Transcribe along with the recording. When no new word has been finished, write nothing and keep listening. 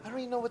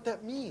know what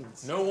that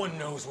means. No one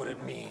knows what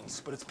it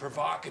means, but it's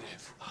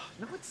provocative.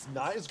 No, it's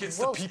not. It's Gets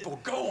gross. the people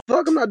going.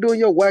 Fuck, I'm not doing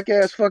your whack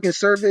ass fucking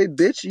survey,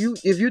 bitch.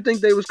 If you think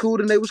they was cool,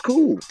 then they was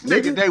cool.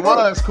 Nigga, they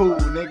was cool,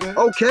 nigga.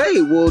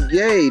 Okay, well,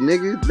 yay,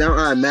 nigga. Now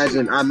I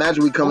imagine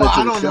we coming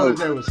into the show. I don't know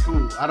that they was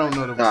cool. I don't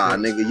know that.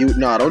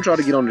 Nigga, don't try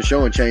to get on the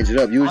show and change it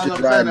up. You was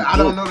just riding. I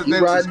don't know that you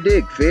they riding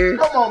dick, fair.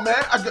 Come on,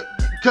 man.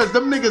 Because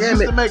them niggas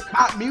used to make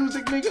pop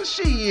music, nigga.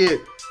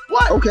 Shit.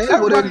 What? Okay,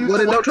 well then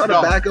don't try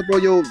to back up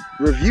on your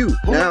review.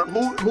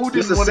 Who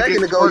just a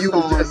second ago you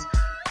was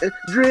just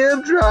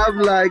drip drop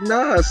like,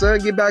 nah, son,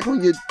 get back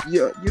on your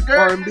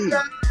R&B.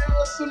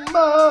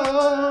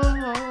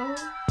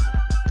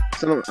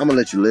 So I'm gonna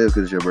let you live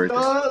because it's your birthday.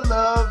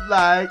 Love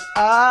like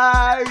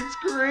ice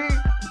cream.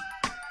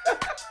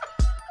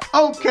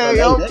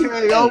 Okay. It was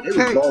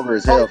vulgar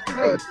as hell.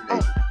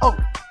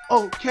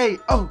 Okay.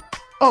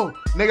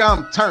 Nigga,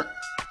 I'm turned.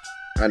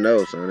 I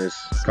know, son.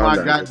 It's my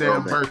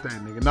goddamn birthday,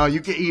 nigga. No, you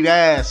can eat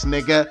ass,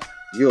 nigga.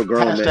 You a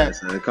grown man,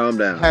 son. Calm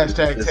down.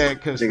 Hashtag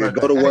Ted Kush. Nigga,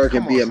 go to work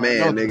and be a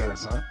man,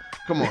 nigga.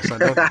 Come on, son.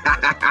 Don't do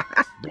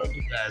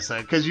that,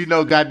 son. Because you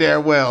know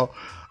goddamn well,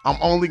 I'm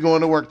only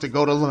going to work to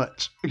go to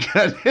lunch.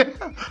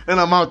 And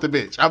I'm out the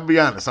bitch. I'll be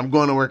honest. I'm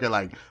going to work at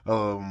like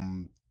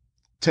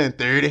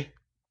 10:30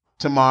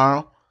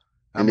 tomorrow.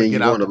 And then you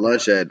going to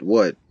lunch at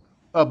what?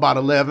 About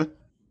 11.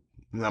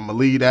 I'm going to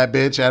leave that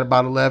bitch at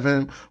about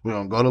 11. We're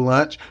going to go to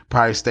lunch.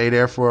 Probably stay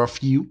there for a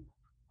few.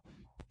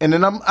 And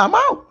then I'm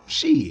out.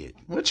 Shit.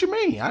 What you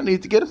mean? I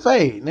need to get a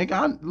fade. Nigga,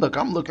 I'm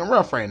looking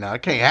rough right now.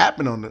 It can't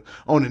happen on the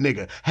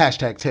nigga.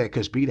 Hashtag Ted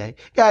Kush B-Day.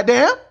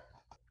 Goddamn.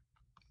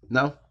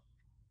 No,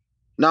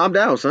 I'm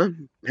down,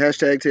 son.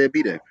 Hashtag Ted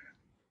B-Day.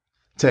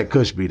 Ted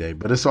Kush B-Day,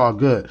 but it's all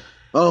good.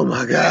 Oh,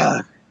 my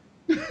God.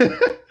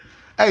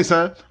 Hey,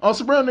 son. On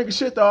some real nigga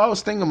shit, though, I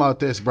was thinking about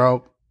this,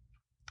 bro.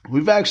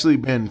 We've actually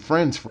been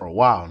friends for a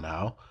while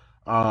now.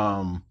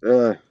 I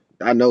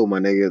know, my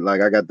nigga.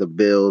 Like, I got the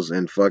bills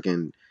and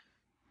fucking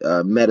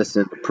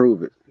medicine to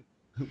prove it.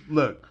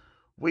 Look,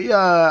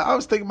 I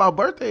was thinking about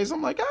birthdays.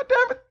 I'm like, God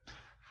damn it.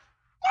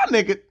 My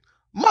nigga,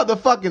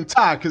 motherfucking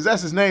Ty, because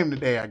that's his name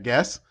today, I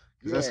guess.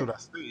 Yeah. That's what I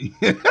see.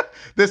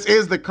 This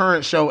is the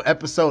current show,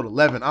 episode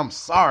 11. I'm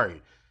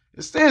sorry.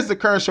 This is the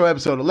current show,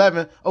 episode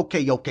 11.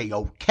 Okay.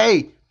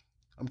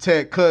 I'm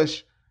Ted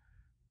Kush.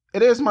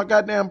 It is my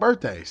goddamn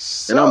birthday.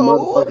 So, and I'm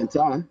motherfucking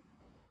Ty.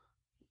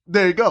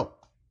 There you go.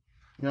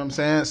 You know what I'm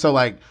saying? So,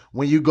 like,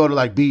 when you go to,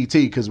 like, BET,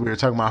 because we were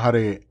talking about how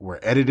they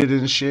were edited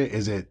and shit,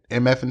 is it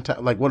MF and Ty?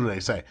 Like, what do they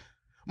say?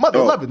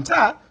 Mother-loving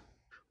Ty.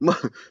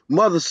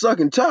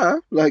 Mother-sucking Ty.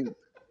 Like.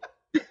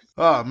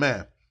 Oh,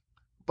 man.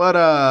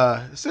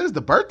 But, this is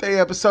the birthday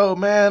episode,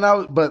 man.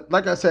 But,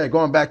 like I said,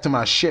 going back to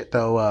my shit,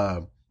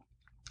 though,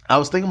 I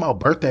was thinking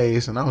about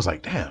birthdays, and I was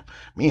like, damn,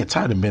 me and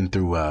Ty have been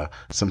through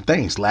some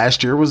things.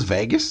 Last year was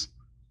Vegas.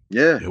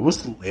 Yeah. It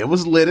was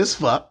lit as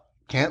fuck.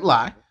 Can't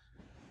lie.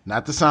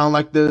 Not to sound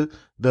like the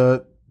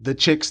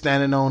chick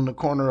standing on the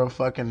corner of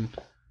fucking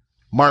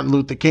Martin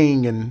Luther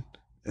King and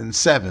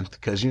 7th,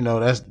 because, you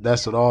know,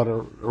 that's what all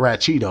the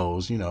rat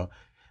Cheetos, you know.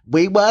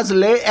 We was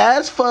lit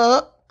as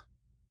fuck.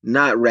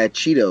 Not rat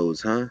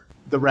Cheetos, huh?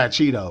 The rat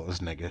Cheetos,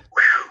 nigga.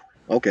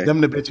 Okay.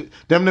 Them the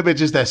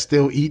bitches that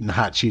still eating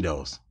hot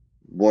Cheetos.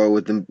 Boy,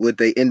 with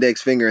the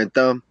index finger and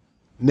thumb.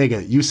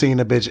 Nigga, you seen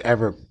a bitch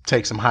ever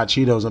take some hot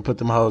Cheetos and put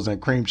them hoes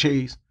in cream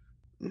cheese?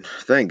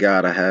 Thank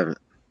God I haven't.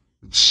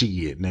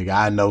 Shit, nigga,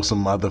 I know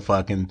some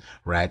motherfucking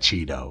rat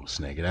Cheetos,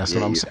 nigga. That's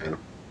what I'm saying.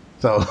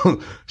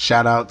 So,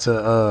 shout out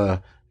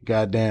to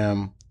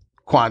goddamn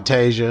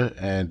Quantasia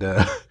and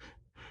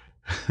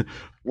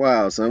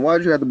wow, son,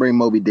 why'd you have to bring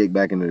Moby Dick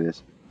back into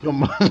this?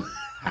 Come on.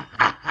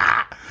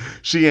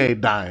 She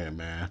ain't dying,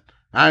 man.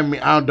 I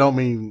mean, I don't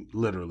mean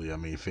literally, I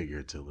mean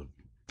figuratively.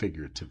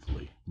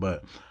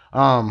 But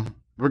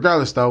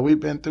regardless though, we've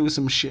been through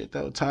some shit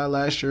though. Ty,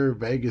 last year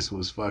Vegas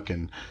was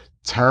fucking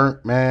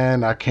turned,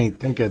 man. I can't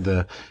think of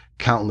the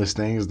countless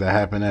things that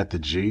happened at the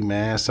G,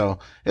 man. So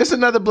it's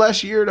another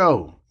blessed year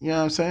though. You know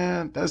what I'm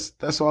saying?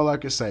 That's all I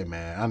can say,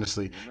 man.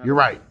 Honestly, you're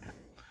right.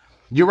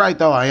 You're right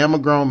though. I am a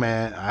grown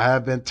man. I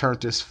have been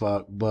turned as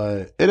fuck,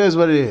 but it is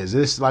what it is.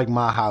 It's like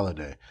my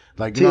holiday.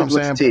 Like, you know what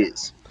I'm saying?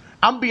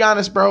 I'm gonna be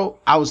honest, bro.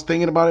 I was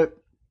thinking about it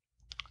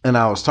and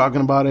I was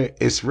talking about it.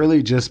 It's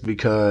really just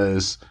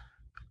because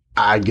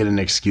I get an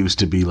excuse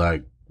to be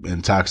like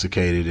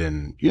intoxicated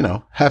and, you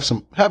know, have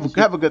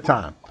a good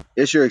time.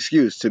 It's your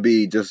excuse to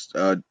be just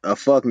a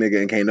fuck nigga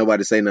and can't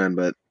nobody say nothing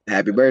but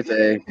happy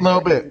birthday. A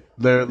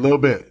little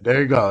bit.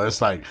 There you go.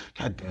 It's like,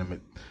 God damn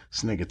it.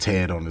 This nigga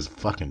Ted on his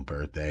fucking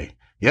birthday.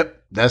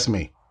 Yep, that's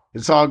me.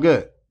 It's all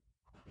good.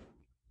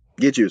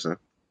 Get you, son.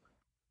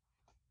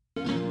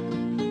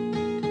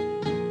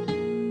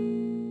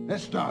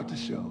 Let's start the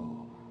show.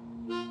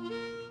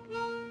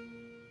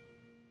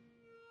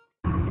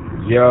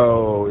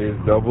 Yo, it's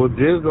Double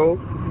Dizzle.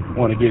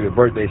 Want to give a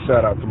birthday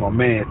shout out to my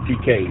man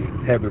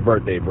TK. Happy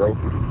birthday, bro.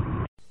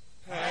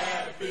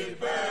 Happy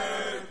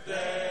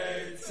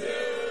birthday to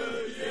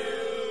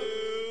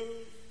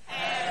you.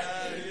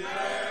 Happy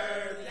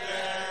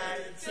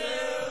birthday to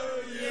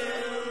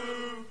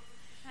you.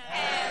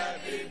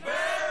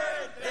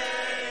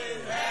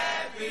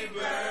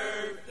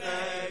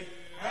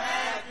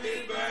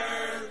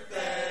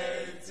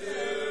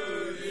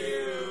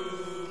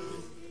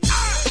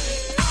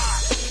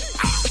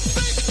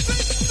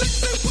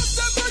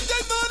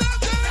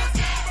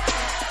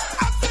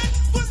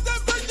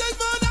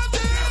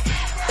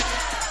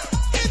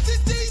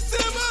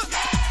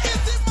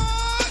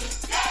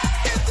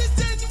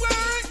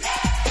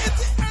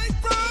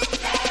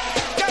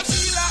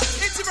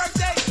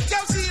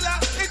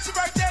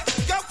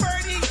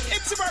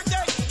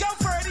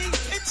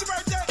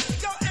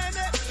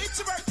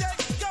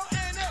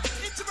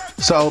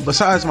 So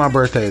besides my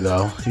birthday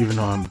though, even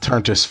though I'm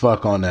turned as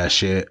fuck on that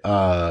shit,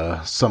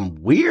 some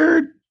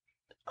weird,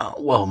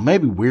 well,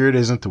 maybe weird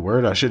isn't the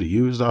word I should have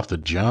used off the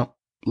jump.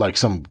 Like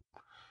some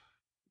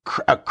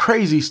a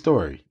crazy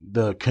story,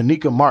 the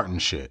Kanika Martin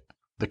shit,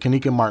 the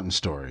Kanika Martin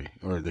story,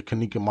 or the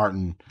Kanika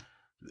Martin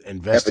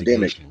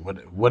investigation,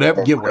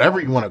 whatever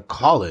you want to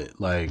call it.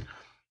 Like,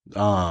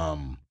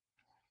 the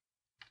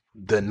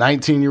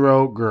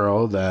 19-year-old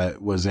girl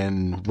that was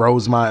in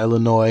Rosemont,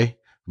 Illinois,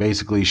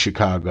 basically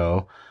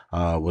Chicago,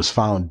 was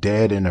found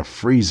dead in a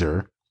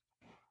freezer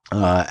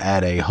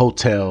at a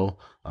hotel,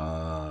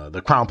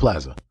 the Crown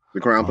Plaza.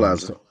 The Crown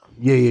Plaza.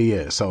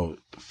 Yeah. So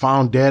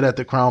found dead at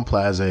the Crown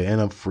Plaza in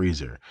a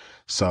freezer.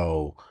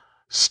 So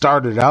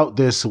started out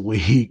this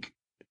week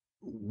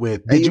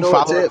with. Did you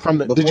follow it from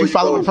the? Did you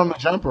follow it from the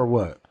jump or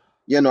what?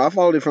 Yeah, no, I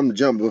followed it from the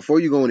jump. Before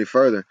you go any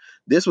further,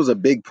 this was a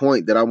big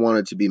point that I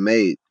wanted to be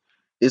made.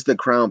 It's the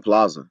Crown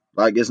Plaza.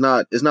 Like it's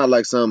not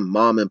like some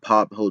mom and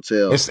pop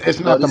hotel. It's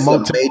not the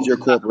motel. Major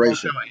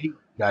corporation.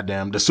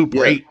 Goddamn, the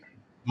Super 8,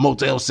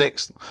 Motel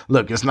 6.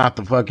 Look, it's not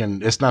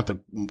the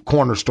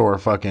corner store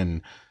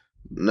fucking.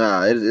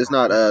 Nah, it's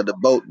not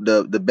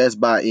the Best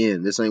Buy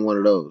Inn. This ain't one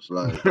of those.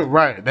 Like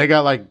right. They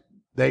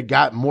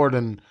got more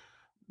than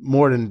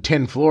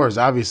 10 floors,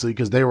 obviously,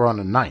 because they were on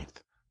the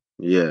 9th.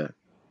 Yeah.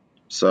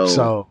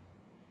 So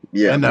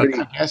yeah. And I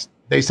guess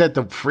they said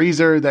the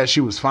freezer that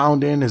she was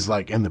found in is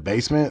like in the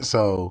basement.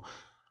 So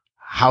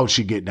how'd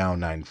she get down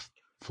 9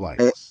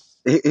 flights?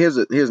 Here's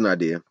an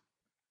idea.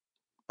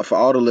 For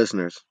all the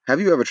listeners,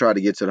 have you ever tried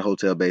to get to the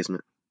hotel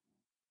basement?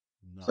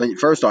 No. So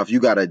first off, you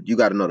gotta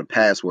know the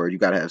password. You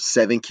gotta have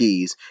 7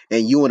 keys,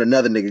 and you and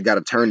another nigga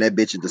gotta turn that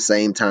bitch at the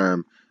same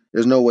time.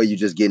 There's no way you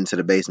just get into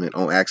the basement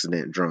on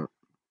accident drunk.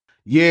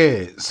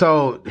 Yeah.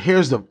 So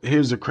here's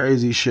the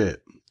crazy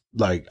shit.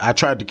 Like I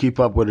tried to keep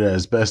up with it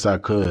as best I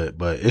could,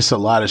 but it's a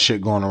lot of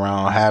shit going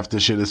around. Half the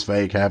shit is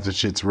fake, half the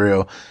shit's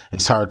real.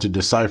 It's hard to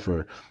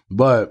decipher.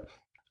 But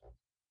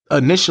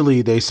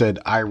initially they said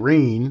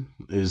Irene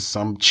is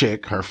some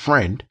chick, her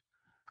friend.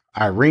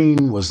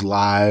 Irene was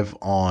live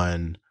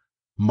on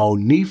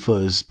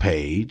Monifa's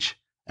page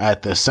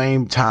at the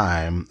same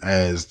time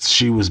as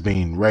she was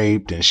being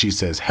raped, and she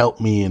says, "Help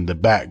me" in the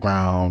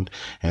background,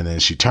 and then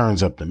she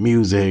turns up the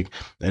music,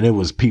 and it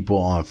was people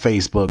on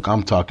Facebook.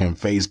 I'm talking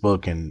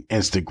Facebook and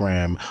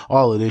Instagram.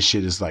 All of this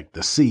shit is like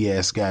the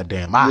CS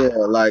goddamn eye.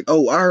 Yeah, like,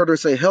 oh, I heard her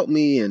say "help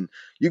me," and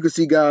you could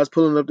see guys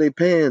pulling up their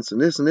pants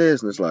and this and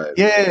this, and it's like,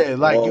 yeah,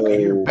 like you can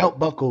hear belt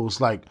buckles.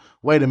 Like,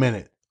 wait a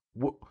minute,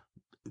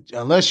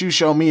 unless you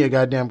show me a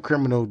goddamn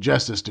criminal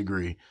justice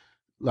degree.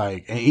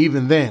 Like, and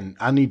even then,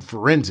 I need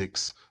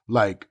forensics,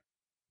 like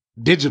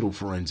digital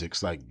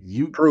forensics, like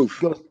you proof,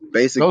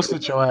 basically. Go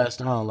sit your ass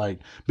down,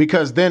 like,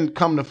 because then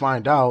come to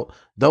find out,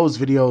 those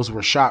videos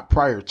were shot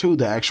prior to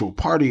the actual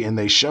party, and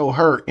they show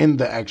her in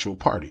the actual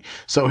party.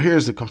 So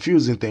here's the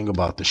confusing thing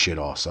about the shit.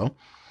 Also,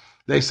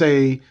 they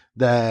say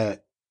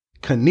that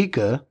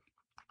Kanika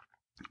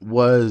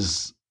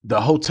was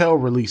the hotel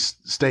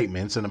released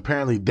statements, and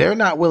apparently they're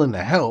not willing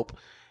to help.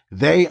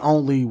 They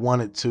only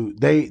wanted to.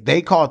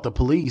 They called the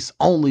police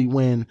only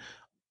when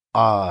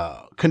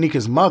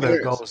Kanika's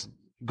mother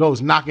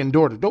goes knocking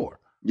door to door.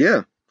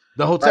 Yeah,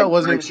 the hotel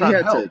wasn't even trying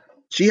to help.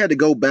 She had to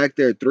go back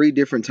there 3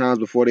 different times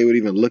before they would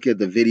even look at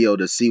the video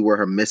to see where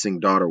her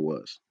missing daughter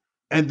was.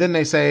 And then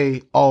they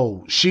say,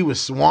 "Oh, she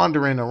was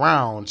wandering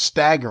around,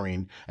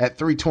 staggering at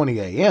 3:20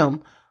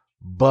 a.m."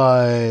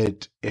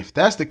 But if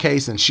that's the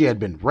case, and she had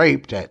been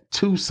raped at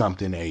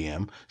 2-something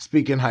a.m.,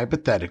 speaking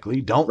hypothetically,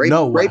 don't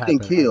know what raped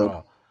happened and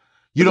killed.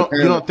 You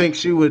don't think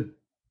she would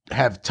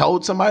have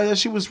told somebody that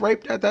she was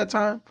raped at that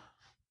time?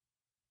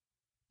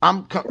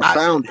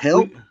 Found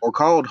help or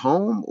called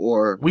home,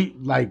 or we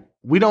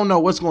don't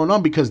know what's going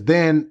on, because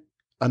then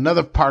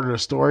another part of the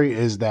story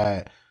is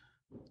that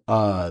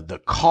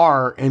the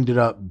car ended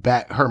up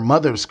back, her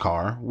mother's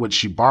car, which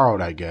she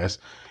borrowed, I guess,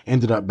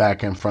 ended up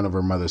back in front of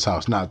her mother's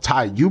house. Now,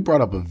 Ty, you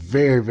brought up a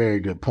very, very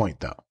good point,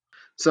 though.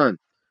 Son,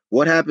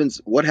 what happens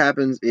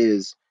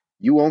is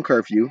you on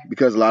curfew,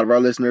 because a lot of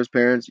our listeners'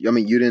 parents, I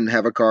mean, you didn't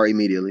have a car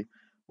immediately.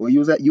 Well,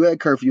 you had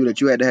curfew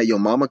that you had to have your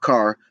mama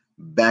car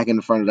back in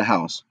the front of the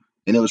house,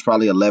 and it was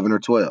probably 11 or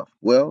 12.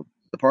 Well,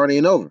 the party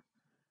ain't over.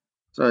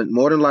 So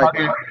more than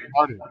likely,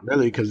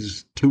 really, because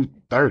it's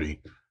 2:30.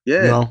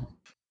 Yeah, you know?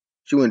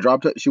 She went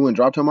and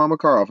dropped her mama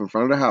car off in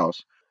front of the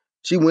house.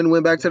 She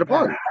went back to the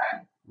party.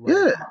 Right.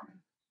 Yeah,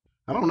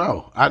 I don't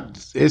know. I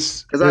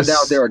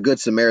doubt there are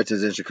good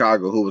Samaritans in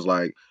Chicago who was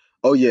like,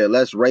 "Oh yeah,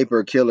 let's rape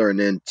her, kill her, and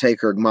then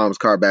take her mom's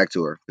car back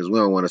to her because we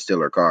don't want to steal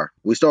her car.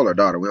 We stole her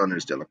daughter. We don't need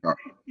to steal her car."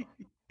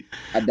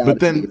 But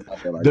then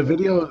the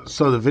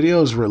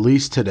videos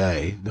released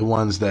today, the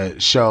ones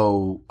that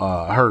show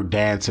her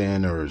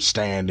dancing or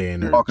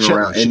standing or walking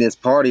around in this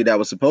party that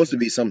was supposed to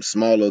be some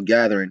small little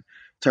gathering,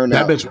 turned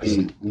out that bitch was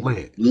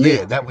lit.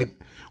 Yeah, that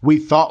we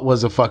thought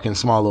was a fucking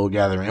small little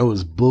gathering. It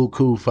was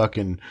buku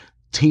fucking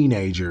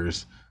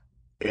teenagers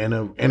in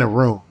a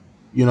room.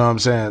 You know what I'm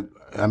saying?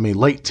 I mean,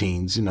 late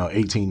teens,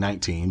 18,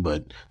 19,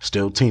 but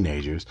still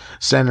teenagers,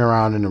 sitting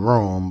around in the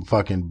room,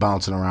 fucking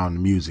bouncing around the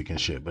music and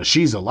shit. But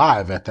she's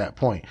alive at that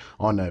point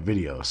on that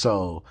video.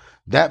 So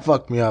that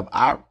fucked me up.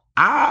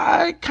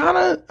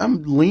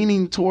 I'm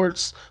leaning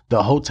towards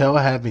the hotel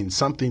having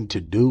something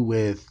to do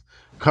with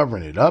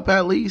covering it up,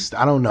 at least.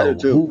 I don't know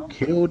who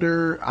killed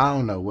her. I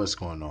don't know what's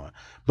going on.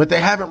 But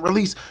they haven't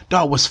released.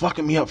 Dog, what's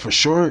fucking me up for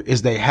sure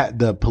is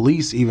the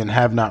police even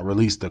have not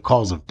released the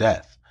cause of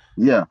death.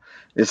 Yeah.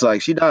 It's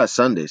like she died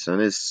Sunday, son.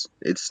 It's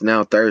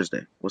now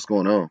Thursday. What's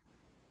going on?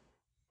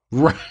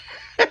 Right.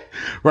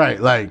 Right.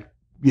 Like,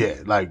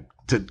 yeah, like,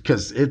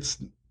 because it's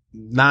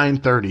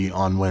 9:30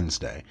 on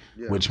Wednesday,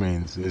 which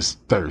means it's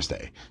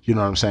Thursday. You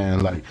know what I'm saying?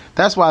 Like,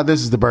 that's why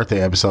this is the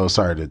birthday episode.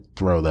 Sorry to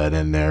throw that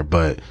in there,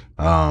 but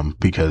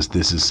because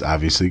this is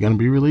obviously going to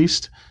be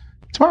released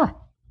tomorrow.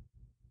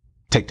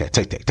 Take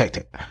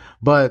that.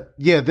 But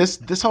yeah,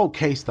 this whole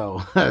case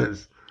though,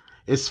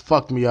 it's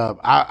fucked me up.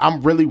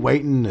 I'm really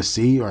waiting to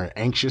see, or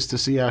anxious to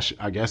see,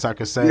 I guess I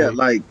could say. Yeah,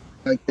 like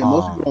most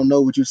people don't know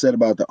what you said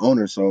about the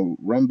owner, so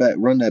run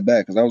that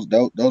back, because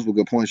those were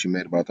good points you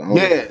made about the owner.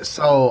 Yeah,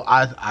 so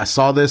I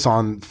saw this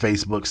on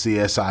Facebook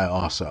CSI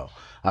also.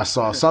 I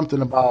saw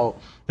something about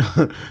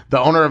the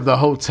owner of the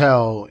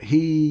hotel.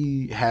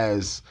 He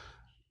has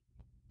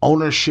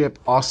ownership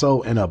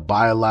also in a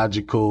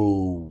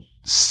biological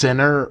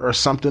center or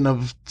something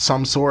of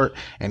some sort,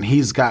 and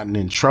he's gotten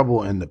in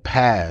trouble in the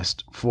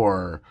past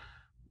for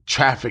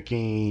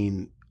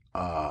trafficking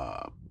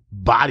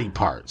body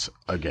parts.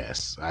 I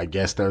guess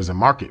there's a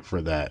market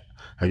for that.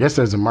 I guess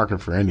there's a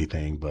market for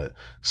anything, but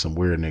some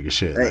weird nigga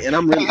shit. Hey, and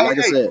I'm really, like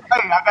I said,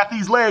 I got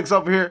these legs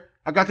over here.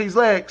 I got these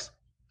legs.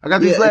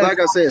 Like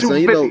I said,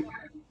 son,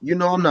 you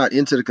know I'm not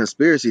into the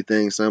conspiracy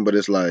thing, son, but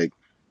it's like,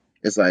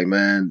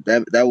 man,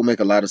 that will make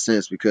a lot of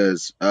sense,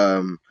 because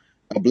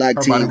a black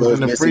teen goes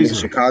missing in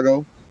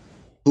Chicago.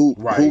 Who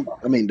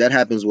I mean, that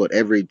happens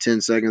every 10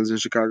 seconds in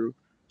Chicago.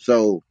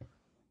 So,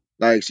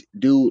 like,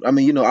 dude, I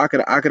mean, I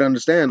could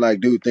understand,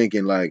 like, dude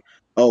thinking like,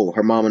 oh,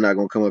 her mama not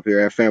gonna come up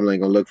here, her family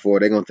ain't gonna look for her,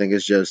 they're gonna think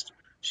it's just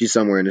she's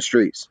somewhere in the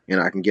streets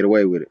and I can get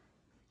away with it.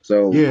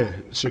 So yeah,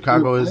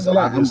 Chicago is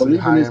obviously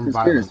high in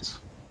violence.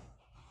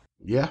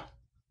 Yeah.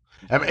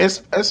 I mean,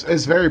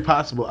 it's very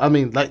possible. I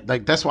mean,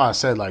 like that's why I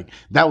said, like,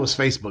 that was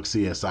Facebook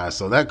CSI,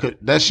 so that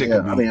shit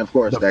could be. I mean, of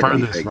course, the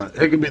furthest.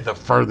 It could be the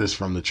furthest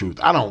from the truth.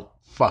 I don't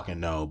fucking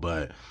know,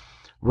 but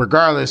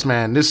regardless,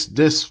 man,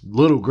 this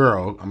little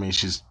girl. I mean,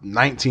 she's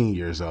 19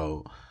 years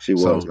old. She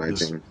was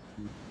 19.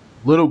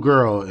 Little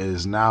girl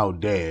is now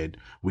dead.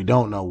 We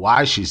don't know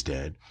why she's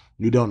dead.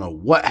 We don't know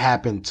what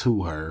happened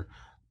to her,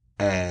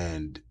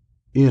 and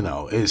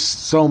it's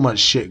so much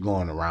shit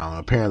going around.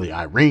 Apparently,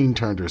 Irene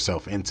turned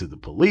herself into the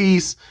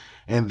police,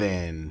 and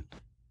then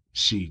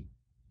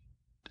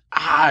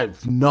I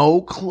have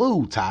no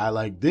clue, Ty.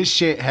 Like, this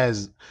shit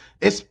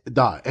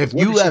if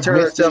you have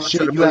missed this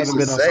shit, you haven't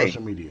been on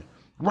social media.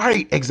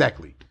 Right,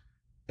 exactly.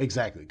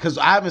 Because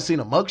I haven't seen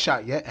a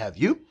mugshot yet. Have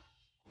you?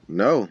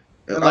 No.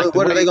 Like,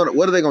 what are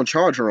they gonna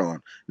charge her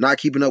on? Not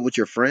keeping up with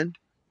your friend?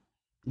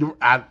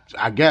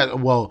 I guess.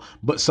 Well,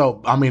 but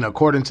so, I mean,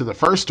 according to the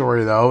first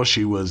story though,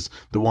 she was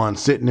the one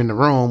sitting in the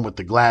room with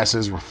the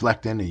glasses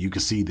reflecting, and you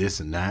could see this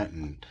and that,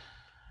 and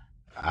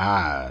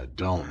I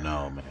don't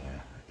know,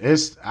 man.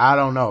 I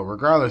don't know.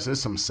 Regardless,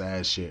 it's some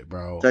sad shit,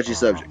 bro. Touchy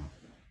subject.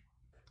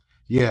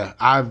 Yeah,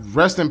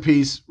 rest in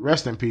peace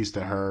to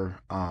her.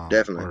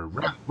 Definitely. Or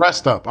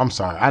rest up. I'm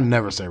sorry. I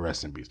never say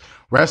rest in peace.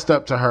 Rest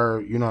up to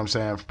her. You know what I'm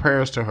saying?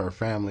 Prayers to her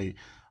family.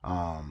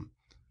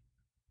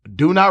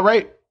 Do not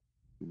rape.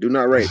 Do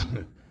not rape.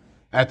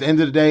 At the end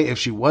of the day, if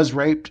she was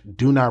raped,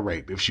 do not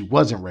rape. If she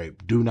wasn't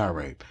raped, do not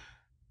rape.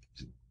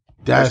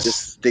 Let's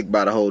just stick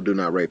by the whole do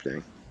not rape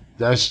thing.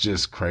 That's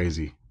just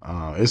crazy.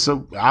 I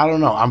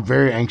don't know. I'm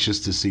very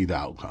anxious to see the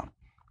outcome,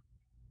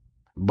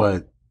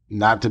 but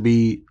not to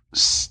be,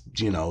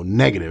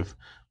 negative,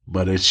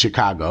 but it's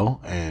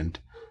Chicago, and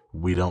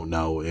we don't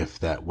know if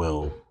that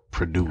will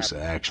produce an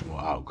actual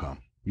outcome.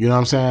 You know what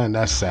I'm saying?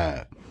 That's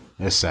sad.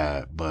 It's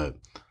sad, but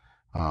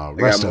they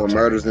got more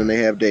murders than they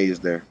have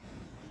days there.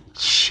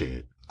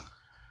 Shit.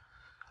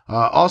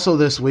 Also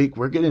this week,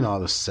 we're getting all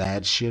the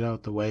sad shit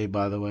out the way,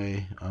 by the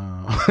way,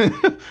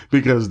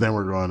 because then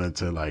we're going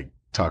into like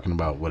talking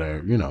about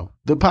whatever,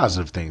 the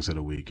positive things of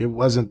the week. It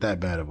wasn't that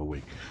bad of a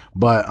week,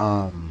 but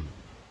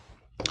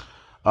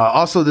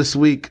also this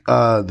week,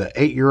 the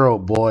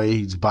 8-year-old boy,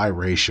 he's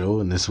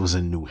biracial, and this was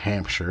in New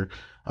Hampshire.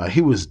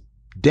 He was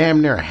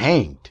damn near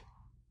hanged.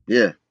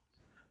 Yeah,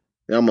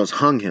 they almost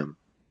hung him.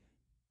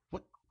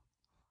 What?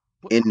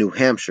 In New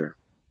Hampshire.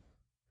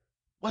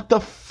 What the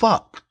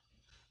fuck?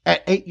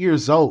 At 8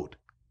 years old.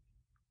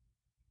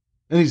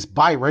 And he's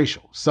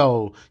biracial.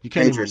 So you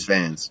can't Patriots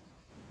fans.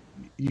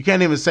 You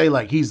can't even say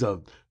like he's a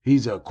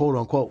quote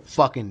unquote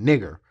fucking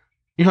nigger.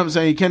 You know what I'm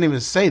saying? You can't even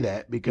say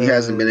that because he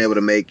hasn't been able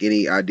to make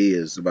any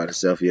ideas about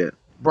himself yet.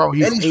 Bro,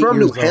 he's from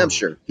New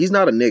Hampshire. He's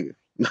not a nigger.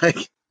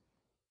 Like,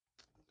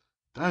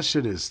 that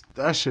shit is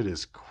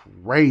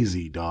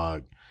crazy,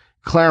 dog.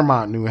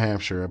 Claremont, New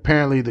Hampshire.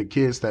 Apparently, the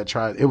kids that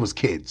tried, it was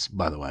kids,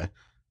 by the way,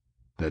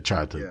 that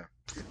tried to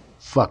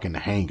fucking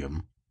hang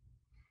him.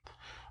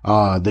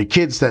 The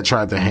kids that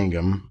tried to hang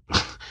him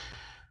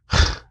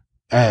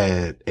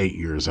at 8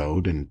 years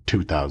old in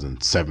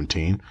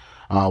 2017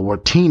 were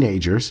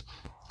teenagers.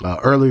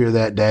 Earlier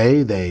that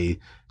day, they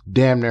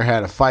damn near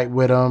had a fight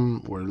with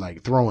him, were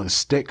like throwing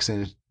sticks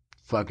and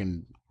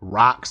fucking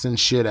rocks and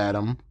shit at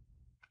him.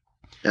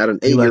 At an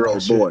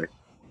 8-year-old boy.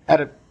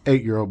 At an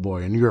 8-year-old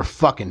boy, and you're a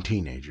fucking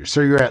teenager.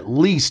 So you're at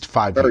least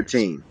 5 years.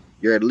 13.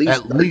 You're at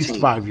least 13. Least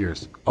 5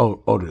 years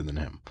older than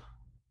him.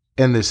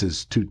 And this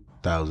is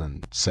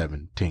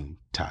 2017,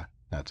 Ty.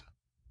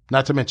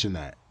 Not to mention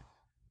that.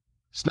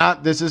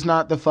 This is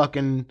not the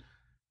fucking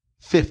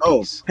 50s.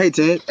 Oh, hey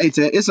Ted,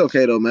 it's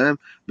okay though, man.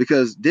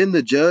 Because didn't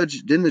the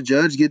judge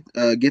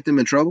get them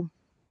in trouble?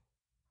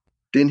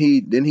 Didn't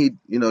he,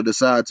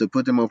 decide to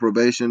put them on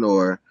probation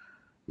or,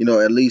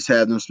 at least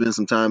have them spend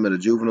some time at a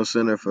juvenile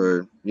center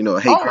for, a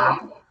hate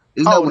crime?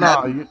 Isn't that what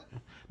happened?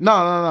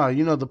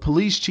 No. The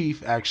police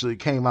chief actually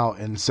came out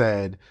and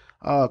said,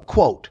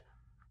 quote,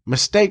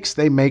 mistakes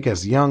they make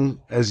as young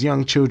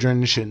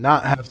children should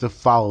not have to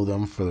follow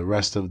them for the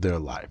rest of their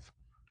life.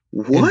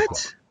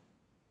 What?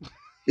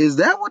 Is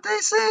that what they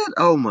said?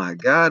 Oh my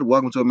God.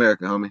 Welcome to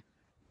America, homie.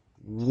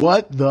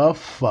 What the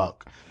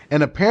fuck?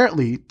 And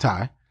apparently,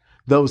 Ty,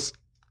 those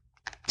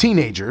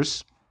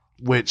teenagers,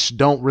 which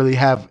don't really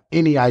have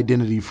any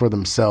identity for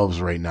themselves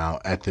right now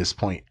at this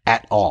point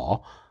at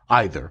all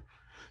either,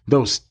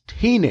 those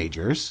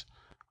teenagers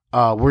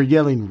were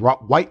yelling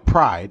white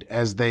pride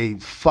as they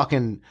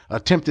fucking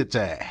attempted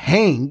to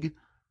hang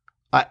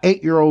a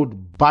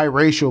 8-year-old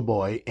biracial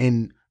boy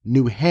in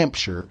New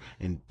Hampshire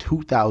in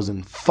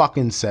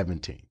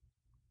 2017.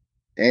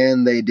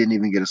 And they didn't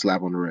even get a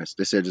slap on the wrist.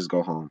 They said just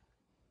go home.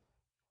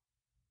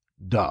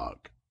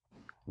 Dog.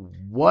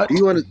 What? Do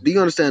you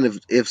understand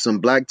if some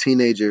black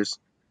teenagers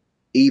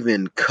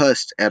even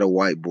cussed at a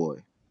white boy?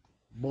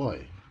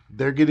 Boy,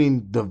 they're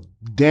getting the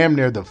damn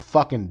near the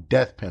fucking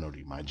death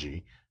penalty, my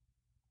G.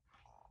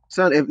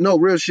 Son,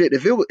 real shit.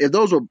 If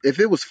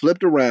it was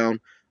flipped around,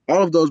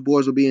 all of those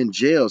boys would be in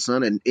jail,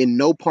 son, and in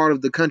no part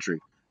of the country.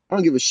 I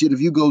don't give a shit if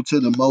you go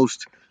to the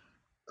most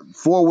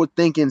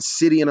forward-thinking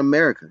city in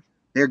America.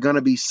 They're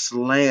gonna be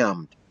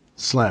slammed.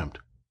 Slammed.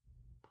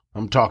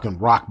 I'm talking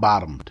rock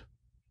bottomed.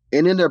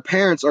 And then their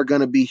parents are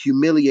gonna be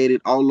humiliated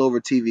all over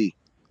TV.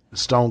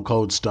 Stone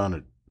cold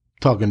stunned.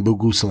 Talking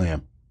Buku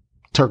Slam.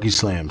 Turkey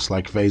slams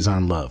like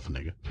Faison Love,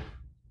 nigga.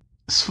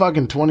 It's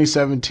fucking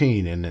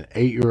 2017 and an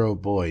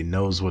 8-year-old boy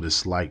knows what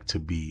it's like to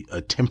be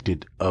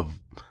attempted of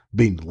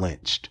being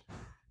lynched.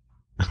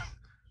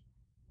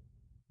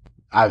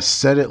 I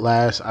said it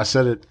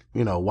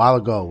a while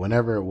ago,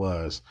 whenever it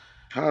was.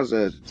 How's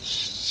that?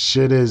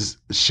 Shit is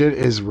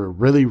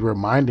really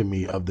reminding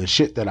me of the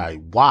shit that I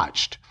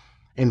watched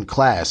in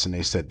class, and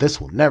they said this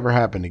will never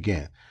happen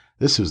again.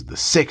 This was the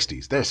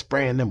 60s. They're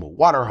spraying them with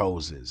water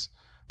hoses.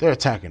 They're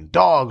attacking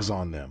dogs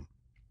on them.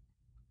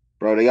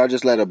 Bro, y'all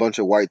just let a bunch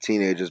of white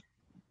teenagers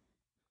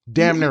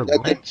damn near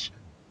lynch.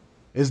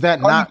 Is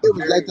that not?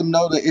 Let them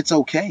know that it's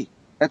okay.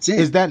 That's it.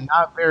 Is that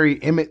not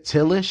very Emmett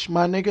Till-ish,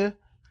 my nigga?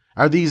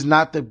 Are these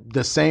not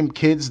the same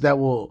kids that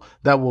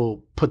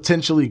will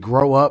potentially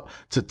grow up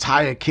to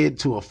tie a kid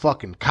to a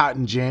fucking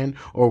cotton gin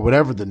or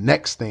whatever the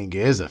next thing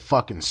is, a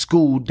fucking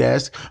school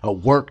desk, a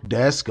work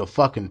desk, a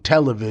fucking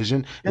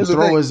television, and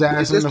throw his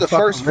ass in the fucking river? It's the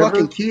first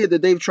fucking kid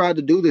that they've tried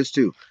to do this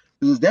to.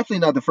 This is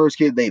definitely not the first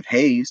kid they've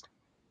hazed.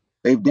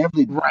 They've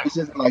definitely, This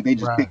isn't like they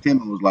just picked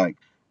him and was like,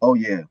 oh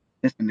yeah,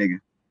 it's the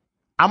nigga.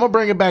 I'm going to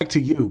bring it back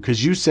to you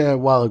because you said a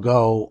while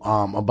ago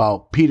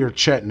about Peter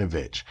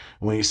Chetnovich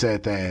when he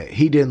said that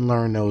he didn't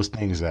learn those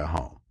things at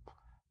home,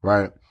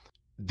 right?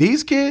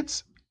 These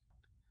kids,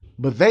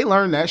 but they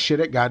learned that shit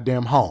at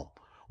goddamn home.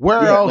 Where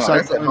else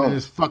are they learning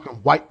this fucking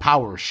white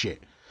power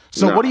shit?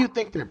 So what do you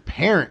think their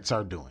parents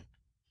are doing?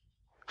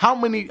 How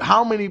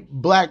many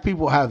black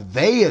people have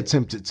they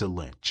attempted to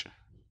lynch?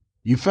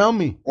 You feel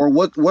me? Or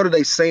what are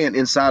they saying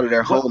inside of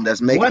their home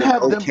that's making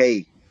it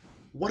okay?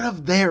 What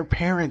if their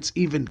parents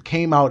even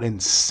came out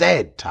and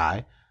said,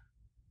 Ty,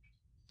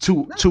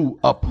 to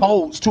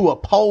oppose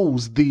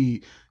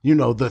the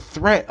the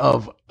threat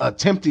of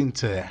attempting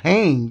to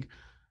hang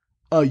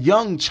a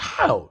young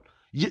child,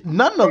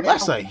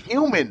 nonetheless a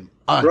human,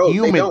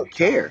 they don't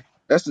care.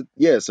 That's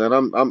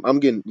son.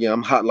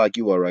 I'm hot like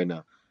you are right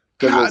now.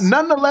 God,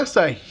 nonetheless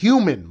a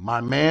human,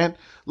 my man.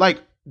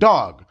 Like,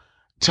 dog.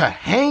 To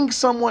hang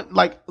someone,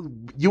 like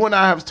you and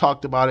I have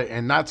talked about it,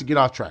 and not to get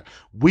off track,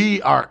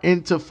 we are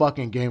into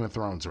fucking Game of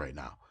Thrones right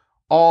now,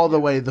 all the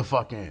way the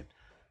fuck in.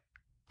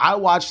 I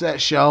watched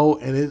that show,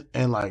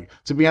 and like,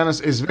 to be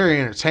honest, it's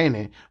very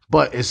entertaining,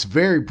 but it's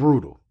very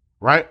brutal,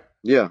 right?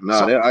 Yeah,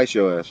 they'll ice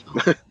your ass.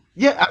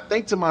 Yeah, I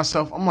think to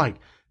myself, I'm like,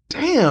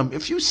 damn,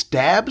 if you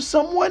stab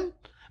someone,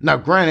 now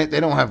granted they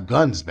don't have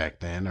guns back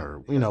then, or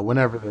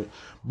whenever,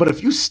 but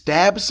if you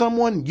stab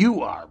someone,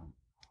 you are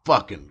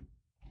fucking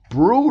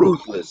brutal.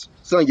 Ruthless.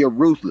 Son, you're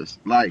ruthless.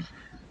 Like,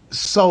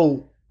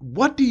 so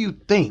what do you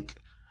think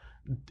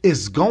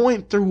is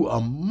going through a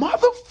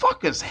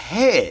motherfucker's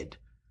head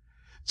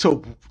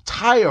to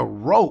tie a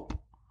rope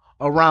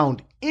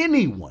around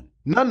anyone,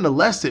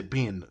 nonetheless it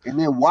being. And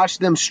then watch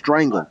them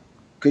strangle.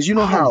 Because you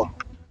know how,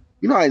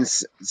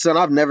 son,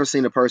 I've never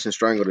seen a person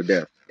strangle to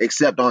death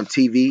except on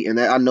TV, and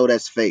I know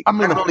that's fake. I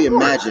can only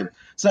imagine.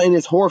 Something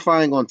that's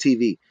horrifying on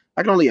TV.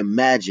 I can only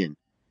imagine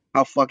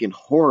how fucking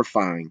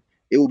horrifying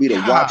it would be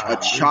to watch a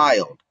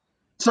child.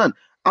 Son,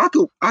 I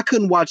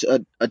couldn't watch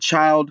a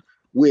child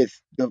with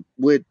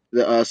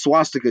the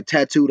swastika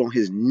tattooed on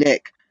his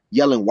neck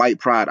yelling white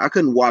pride. I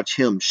couldn't watch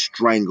him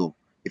strangle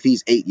if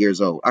he's 8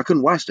 years old. I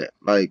couldn't watch that.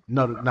 Like,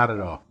 no, not at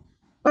all.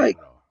 Like,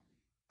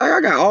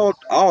 I got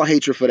all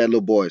hatred for that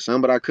little boy,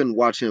 son, but I couldn't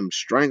watch him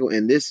strangle.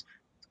 And this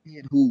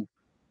kid who,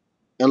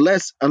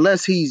 unless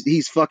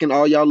he's fucking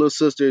all y'all little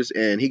sisters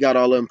and he got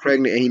all of them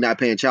pregnant and he not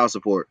paying child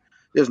support,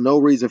 there's no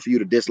reason for you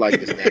to dislike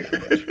this man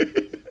that much.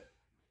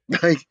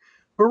 Like,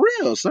 for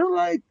real, son.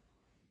 Like,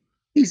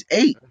 he's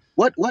 8.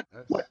 What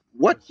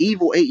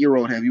evil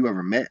 8-year-old have you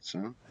ever met,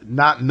 son?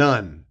 Not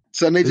none.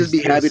 Son, they just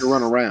be happy to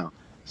run around.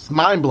 It's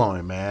mind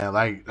blowing, man.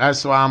 Like,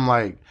 that's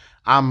why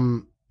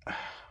I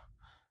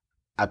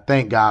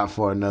thank God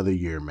for another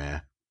year,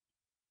 man.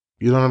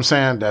 You know what I'm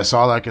saying? That's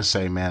all I can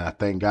say, man. I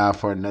thank God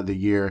for another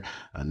year,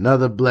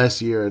 another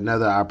blessed year,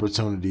 another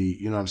opportunity.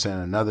 You know what I'm saying?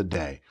 Another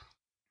day.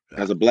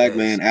 As a black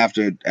man,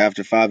 after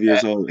 5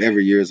 years old,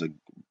 every year is a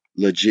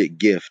legit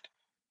gift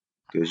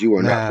because you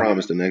are not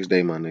promised the next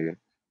day, my nigga.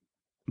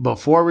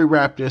 Before we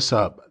wrap this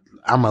up,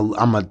 I'm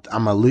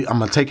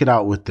a take it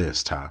out with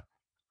this, Ty.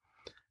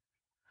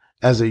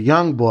 As a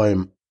young boy,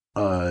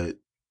 a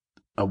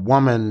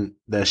woman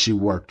that she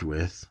worked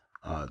with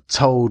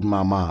told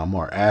my mom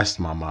or asked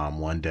my mom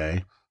one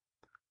day,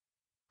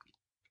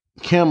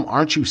 Kim,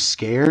 aren't you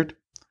scared?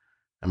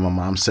 And my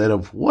mom said,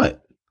 of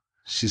what?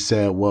 She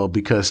said, well,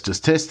 because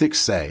statistics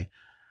say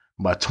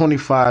by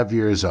 25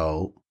 years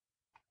old,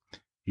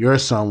 your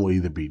son will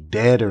either be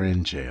dead or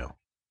in jail.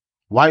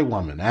 White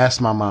woman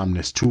asked my mom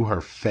this to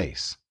her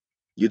face.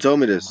 You told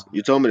me this.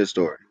 You told me this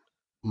story.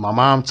 My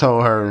mom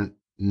told her,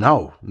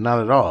 no,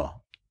 not at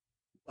all.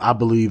 I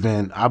believe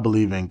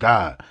in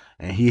God,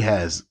 and he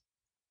has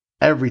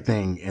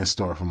everything in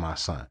store for my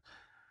son.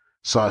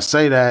 So I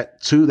say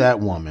that to that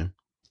woman,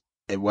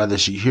 and whether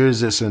she hears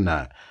this or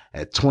not,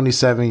 at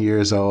 27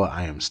 years old,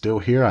 I am still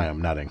here. I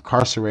am not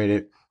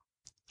incarcerated.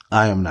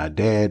 I am not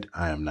dead.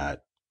 I am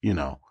not,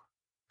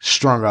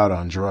 strung out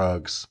on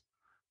drugs.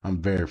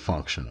 I'm very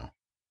functional.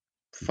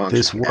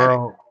 This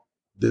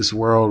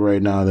world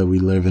right now that we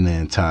live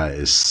in, Ty,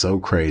 is so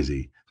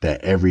crazy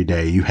that every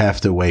day you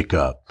have to wake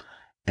up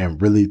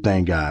and really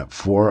thank God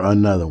for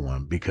another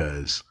one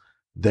because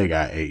they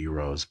got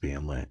 8-year-olds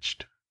being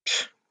lynched.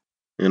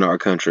 In our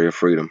country of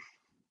freedom.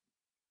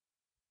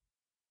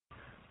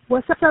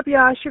 What's up,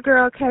 y'all? It's your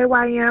girl,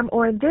 KYM,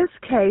 or in this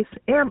case,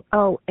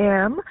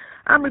 MOM.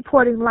 I'm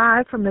reporting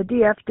live from the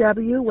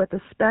DFW with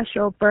a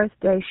special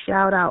birthday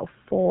shout-out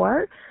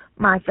for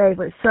my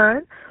favorite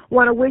son.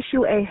 Want to wish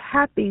you a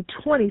happy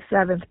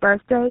 27th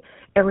birthday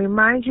and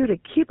remind you to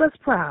keep us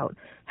proud.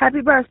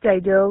 Happy birthday,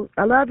 dude.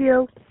 I love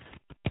you.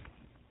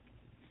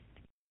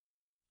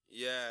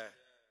 Yeah.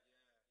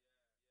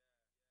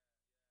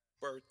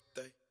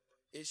 Birthday.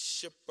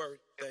 It's your birthday.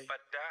 If I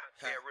die,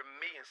 bury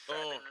me in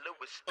St.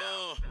 Louis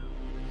style.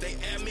 They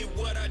ask me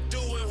what I do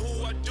and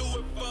who I do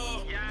it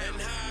for,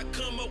 and how I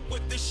come up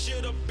with this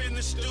shit up in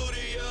the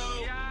studio.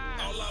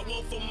 All I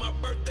want for my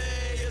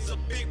birthday is a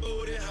big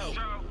booty hoe.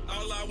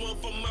 All I want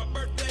for my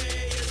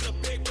birthday is a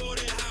big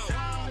booty hoe.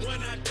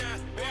 When I die,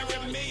 bury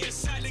me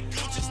inside the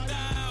Gucci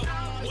style.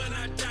 When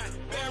I die,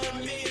 bury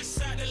me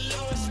inside the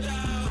Louis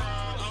style.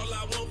 All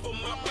I want for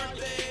my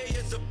birthday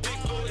is a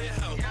big booty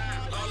hoe.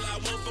 All I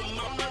want for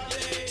my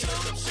birthday is a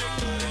big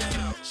booty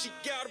hoe. She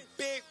got a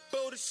big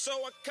booty, so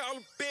I call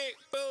her big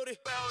booty.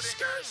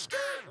 Skirt,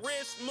 skirt,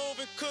 wrist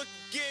moving, cooking,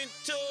 getting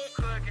to it.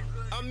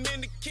 I'm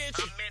in the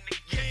kitchen,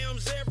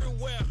 yams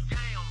everywhere.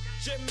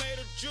 Just made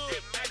a jewel,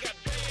 I got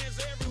bands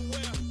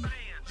everywhere.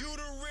 You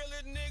the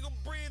realest nigga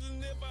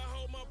breathing if I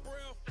hold my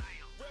breath.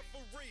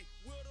 Referee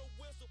with a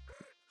whistle.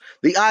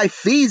 The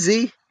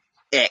iFeezy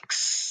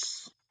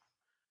X.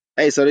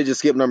 Hey, so they just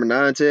skipped number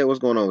 9, Ted? What's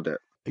going on with that?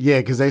 Yeah,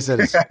 because they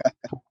said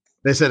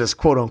it's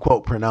quote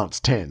unquote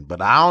pronounced 10,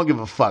 but I don't give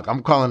a fuck.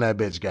 I'm calling that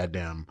bitch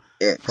goddamn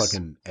X.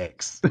 Fucking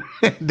X.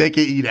 They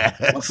can eat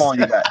ass. What phone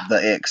you got?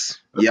 The X.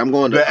 Yeah, I'm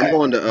going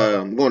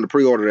to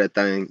pre-order that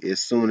thing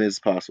as soon as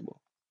possible.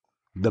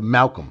 The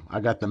Malcolm.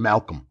 I got the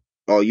Malcolm.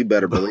 Oh, you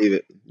better believe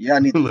it. Yeah, I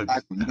need the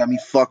black one. You got me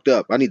fucked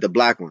up. I need the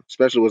black one,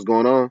 especially what's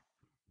going on.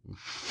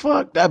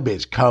 Fuck that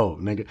bitch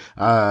cold, nigga.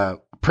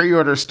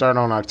 Pre-orders start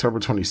on October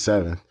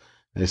 27th.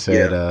 They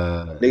said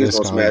niggas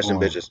gonna smash them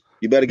bitches.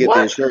 You better get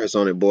the insurance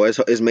on it, boy.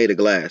 It's made of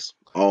glass.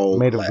 All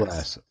made of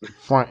glass.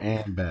 Front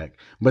and back.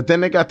 But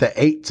then they got the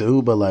 8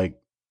 too, but like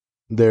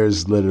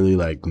there's literally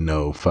like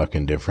no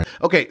fucking difference.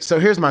 Okay, so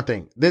here's my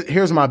thing.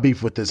 Here's my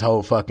beef with this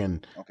whole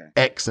fucking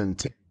X and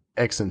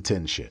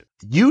 10 shit.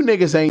 You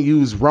niggas ain't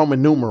used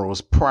Roman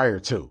numerals prior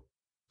to.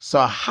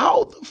 So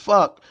how the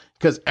fuck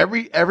Because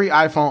every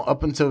iPhone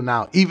up until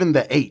now, even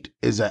the 8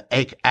 is a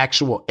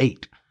actual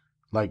 8.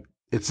 Like,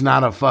 it's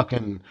not a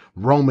fucking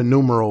Roman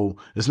numeral.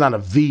 It's not a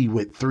V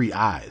with 3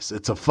 eyes.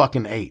 It's a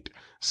fucking 8.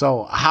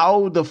 So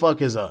how the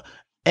fuck is a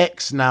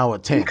X now a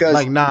 10?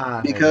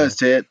 Because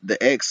Ted,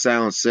 the X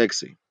sounds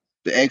sexy.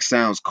 The X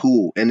sounds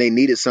cool, and they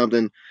needed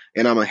something.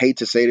 And I'm gonna hate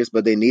to say this,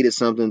 but they needed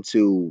something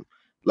to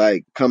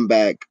like come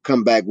back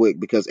with,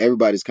 because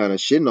everybody's kind of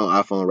shitting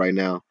on iPhone right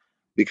now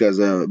because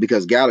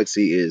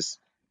Galaxy is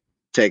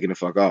taking the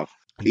fuck off.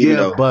 But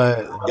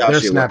their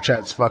shit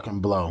Snapchats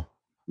fucking blow.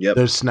 Yep.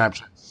 Their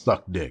Snapchats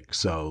suck dick.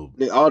 So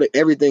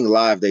everything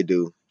live they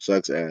do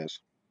sucks ass.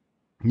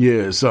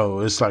 Yeah, so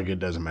it's like it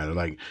doesn't matter.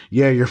 Like,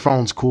 yeah, your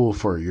phone's cool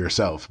for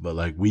yourself, but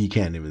like we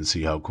can't even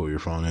see how cool your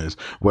phone is.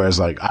 Whereas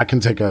like I can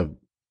take a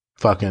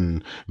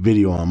fucking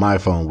video on my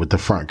phone with the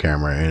front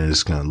camera and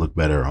it's gonna look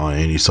better on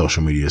any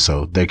social media,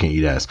 so they can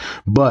eat ass.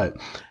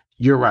 But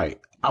you're right.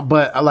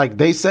 But like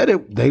they said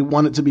they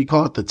want it to be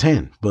called the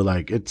 10, but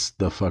like it's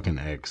the fucking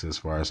X as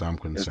far as I'm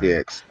concerned. It's the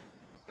X.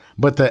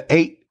 But the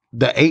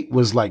 8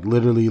 was like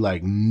literally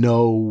like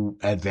no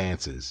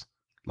advances.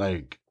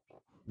 Like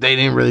they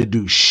didn't really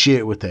do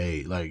shit with the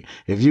 8. Like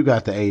if you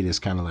got the 8, it's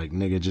kind of like,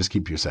 nigga, just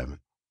keep your 7.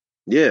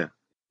 Yeah.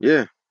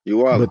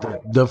 You are. But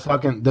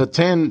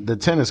the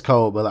 10 is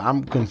cold, but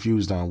I'm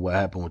confused on what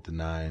happened with the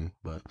 9.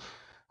 But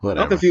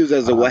whatever. I'm confused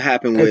as to what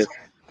happened with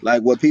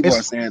like what people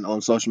are saying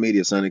on social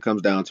media, son. It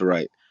comes down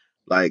to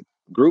like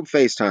group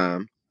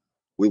FaceTime.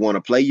 We want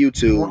to play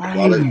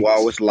YouTube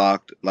while it's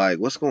locked. Like,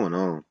 what's going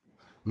on?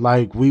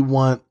 Like, we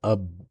want a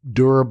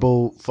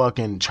durable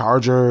fucking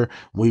charger.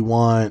 We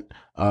want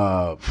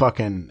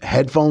fucking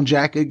headphone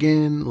jack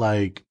again.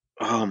 Like,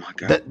 oh my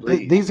god!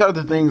 These are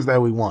the things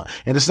that we want,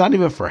 and it's not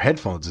even for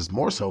headphones. It's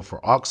more so for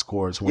aux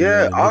cords.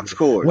 Aux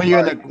cords. When you're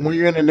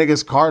in a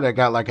nigga's car that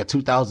got like a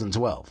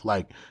 2012,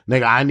 like,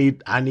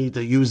 nigga, I need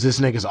to use this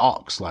nigga's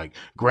aux. Like,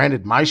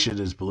 granted, my shit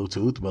is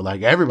Bluetooth, but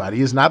like everybody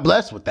is not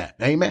blessed with that.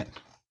 Amen.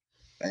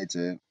 Hey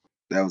Ted,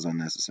 that was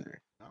unnecessary.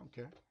 I don't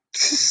care.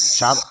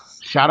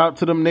 Shout out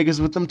to them niggas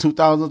with them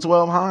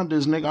 2012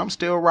 Hondas, nigga. I'm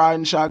still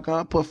riding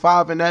shotgun. Put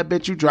 5 in that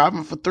bitch, you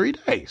driving for 3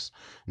 days.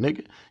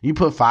 Nigga, you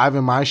put 5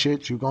 in my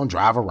shit, you gonna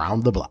drive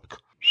around the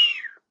block.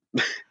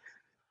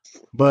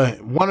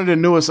 But one of the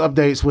newest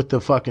updates with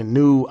the fucking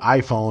new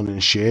iPhone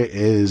and shit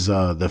is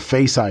the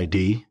Face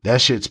ID.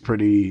 That shit's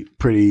pretty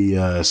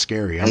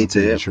scary. Hey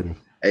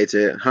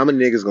Ted, how many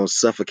niggas gonna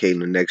suffocate in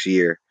the next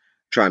year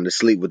trying to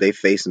sleep with their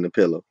face in the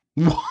pillow?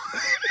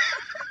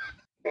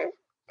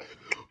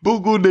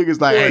 Boo-goo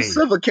niggas like, hey,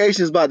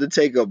 suffocation's about to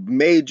take a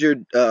major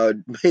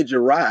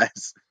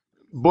rise.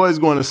 Boys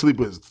going to sleep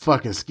with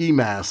fucking ski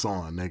masks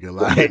on, nigga.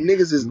 Like, hey,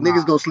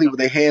 niggas gonna sleep with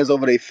their hands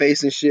over their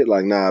face and shit.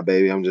 Like, nah,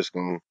 baby, I'm just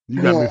gonna.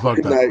 You got me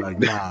fucked up. Like,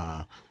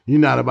 nah,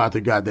 you're not about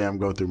to goddamn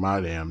go through my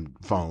damn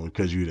phone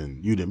because you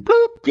didn't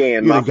bloop. Yeah,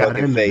 in my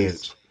fucking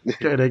face.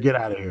 Okay, they get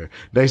out of here.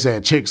 They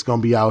said chicks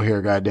gonna be out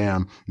here,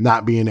 goddamn,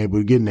 not being able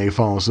to get in their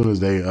phone as soon as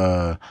they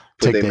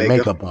take their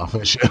makeup off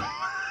and shit.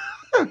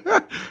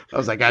 I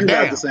was like, God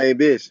damn. Not the same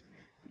bitch.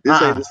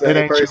 This ain't the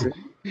same person.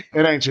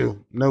 It ain't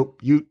you. Nope.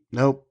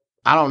 Nope.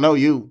 I don't know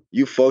you.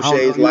 You 4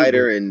 shades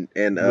lighter and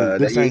you had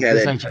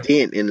that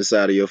dent in the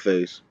side of your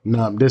face.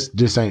 No,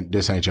 this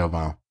ain't your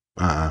phone.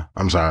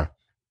 I'm sorry.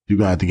 You're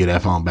gonna have to get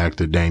that phone back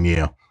to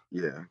Danielle.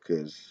 Yeah,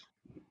 because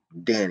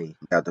Danny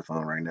got the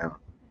phone right now.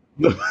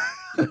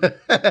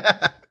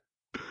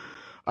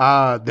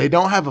 They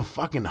don't have a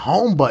fucking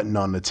home button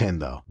on the 10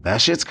 though. That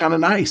shit's kind of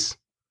nice.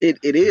 It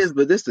is,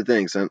 but this the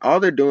thing, son. All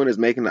they're doing is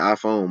making the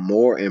iPhone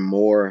more and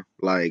more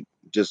like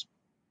just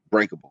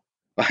breakable.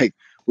 Like,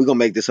 we're gonna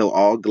make this whole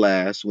all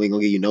glass. We ain't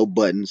gonna give you no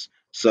buttons.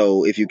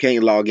 So if you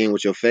can't log in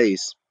with your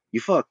face, you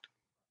fucked.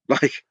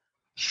 Like,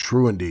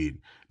 true indeed.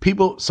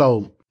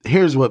 So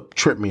here's what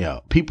tripped me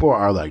out. People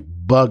are like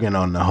bugging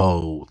on the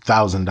whole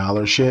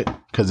 $1,000 shit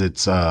because it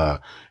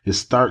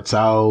starts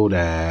out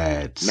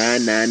at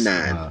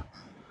 $999.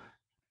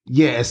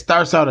 Yeah, it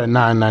starts out at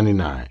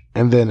 $999,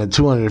 and then a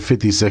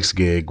 256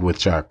 gig,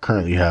 which I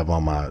currently have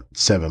on my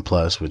 7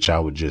 Plus, which I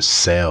would just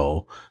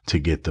sell to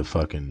get the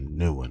fucking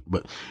new one.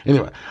 But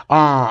anyway,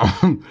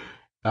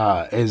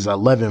 is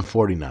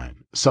 $1,149.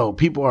 So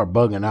people are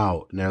bugging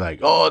out, and they're like,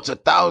 "Oh, it's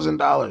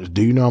 $1,000."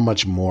 Do you know how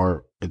much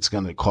more it's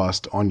gonna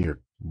cost on your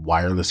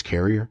wireless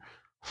carrier?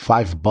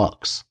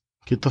 $5.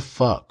 Get the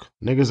fuck.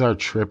 Niggas are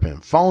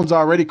tripping. Phones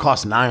already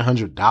cost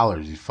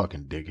 $900. You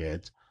fucking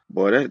dickheads.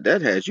 Boy,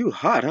 that has you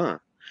hot, huh?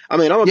 I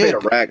mean, I'm gonna pay the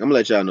rack. I'm gonna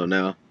let y'all know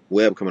now.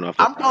 Web coming off.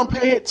 I'm gonna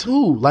pay it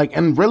too. Like,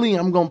 and really,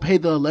 I'm gonna pay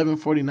the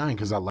 $1,149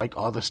 because I like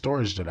all the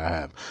storage that I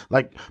have.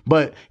 Like,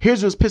 but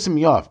here's what's pissing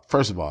me off.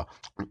 First of all,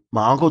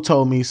 my uncle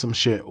told me some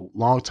shit a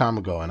long time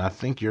ago, and I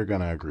think you're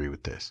gonna agree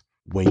with this.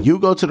 When you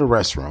go to the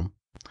restroom,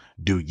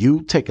 do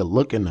you take a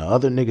look in the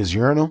other nigga's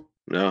urinal?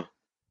 No,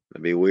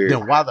 that'd be weird.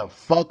 Then why the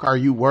fuck are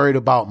you worried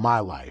about my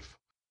life?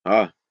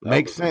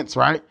 Makes sense,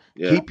 right?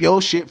 Yeah. Keep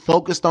your shit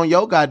focused on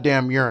your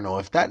goddamn urinal.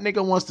 If that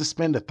nigga wants to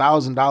spend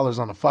 $1,000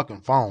 on a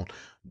fucking phone,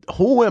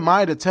 who am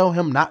I to tell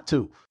him not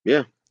to?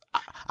 Yeah.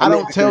 I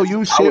don't tell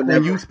you shit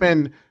when you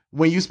spend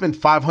when you spend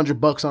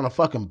 $500 on a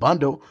fucking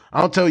bundle.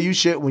 I don't tell you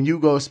shit when you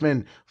go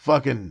spend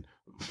fucking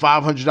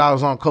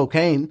 $500 on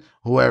cocaine,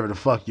 whoever the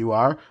fuck you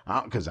are,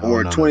 because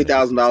Or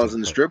 $20,000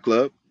 in the strip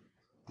club.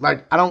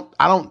 Like I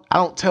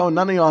don't tell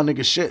none of y'all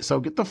niggas shit. So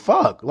get the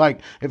fuck.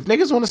 Like if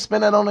niggas want to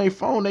spend that on their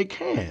phone, they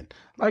can.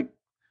 Like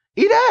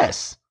eat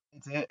ass.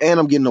 And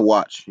I'm getting a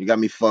watch. You got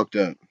me fucked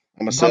up.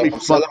 I'm selling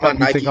my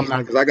Nike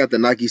because I got the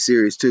Nike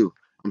Series 2.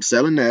 I'm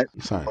selling that.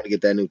 I want to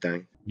get that new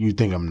thing. You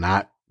think I'm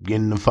not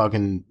getting the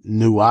fucking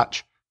new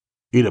watch?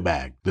 Eat a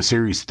bag. The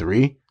Series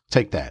 3?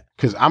 Take that.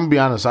 Because I'm going to be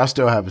honest, I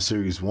still have a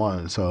Series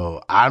 1,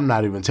 so I'm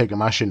not even taking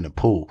my shit in the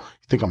pool.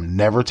 You think I'm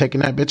never taking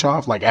that bitch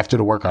off? Like after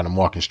the workout, I'm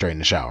walking straight in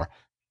the shower.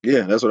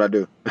 Yeah, that's what I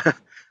do.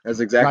 That's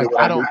exactly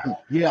what I do.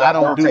 Yeah, I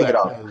don't do take that. it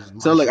off.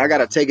 So look, I got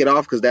to take it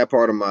off because that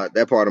part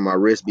of my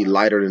wrist be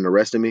lighter than the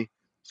rest of me.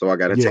 So I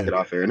got to take it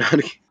off every now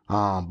and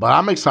again. But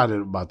I'm excited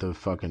about the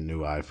fucking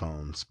new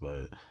iPhones,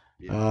 but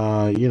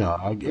you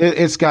know,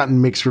 it's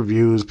gotten mixed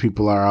reviews.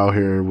 People are out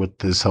here with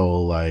this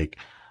whole like,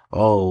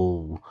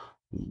 oh,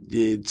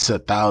 it's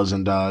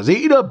 $1,000.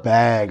 Eat a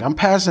bag. I'm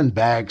passing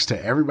bags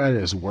to everybody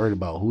that's worried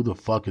about who the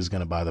fuck is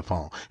gonna buy the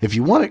phone. If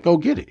you want it, go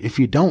get it. If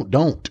you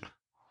don't.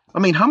 I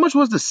mean, how much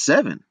was the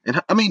 7?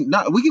 And I mean,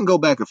 we can go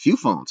back a few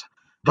phones.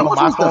 How much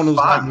my was phone the was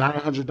 5?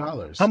 like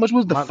 $900. How much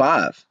was the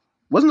 5?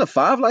 Wasn't the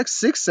 5 like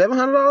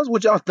 $600-$700?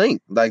 What y'all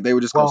think? Like they were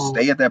just gonna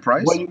stay at that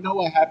price? Well, you know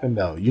what happened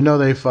though. You know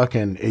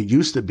it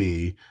used to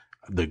be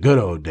the good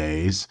old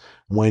days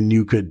when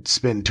you could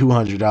spend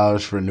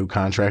 $200 for a new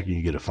contract and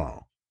you get a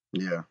phone.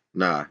 Yeah,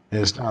 nah.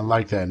 And it's not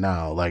like that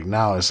now. Like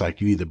now, it's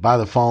like you either buy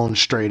the phone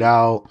straight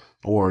out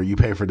or you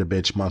pay for the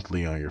bitch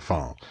monthly on your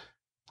phone.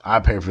 I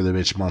pay for the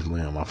bitch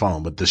monthly on my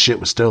phone, but the shit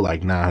was still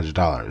like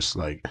 $900.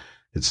 Like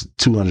it's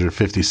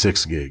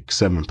 256 gig,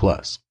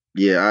 7+.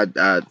 Yeah,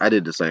 I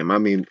did the same. I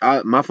mean,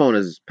 my phone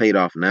is paid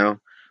off now,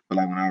 but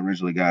like when I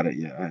originally got it,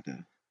 I had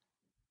to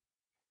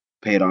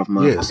pay it off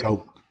monthly. Yeah,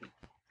 so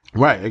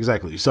right,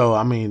 exactly. So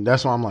I mean,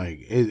 that's why I'm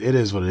like, it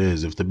is what it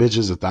is. If the bitch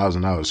is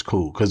 $1,000,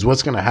 cool. Because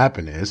what's gonna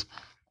happen is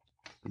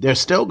they're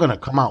still gonna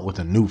come out with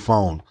a new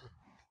phone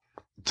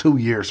 2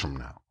 years from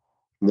now.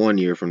 1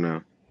 year from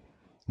now.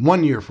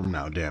 1 year from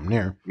now, damn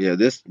near. Yeah,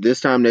 this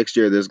time next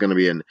year, there's gonna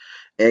be an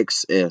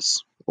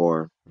XS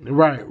or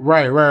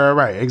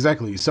right,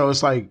 exactly. So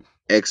it's like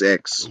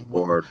XX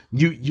or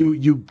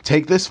you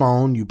take this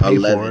phone, you pay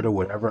 11. for it or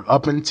whatever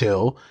up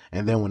until,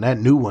 and then when that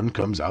new one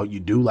comes out, you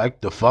do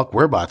like the fuck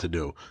we're about to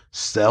do: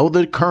 sell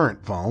the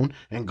current phone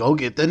and go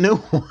get the new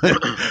one.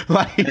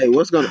 Like, hey,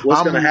 what's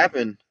gonna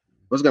happen?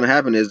 What's gonna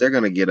happen is they're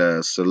gonna get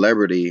a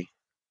celebrity.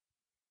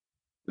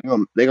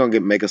 They're gonna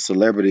make a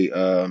celebrity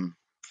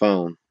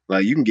phone.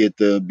 Like you can get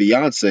the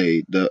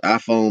Beyonce, the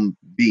iPhone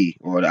B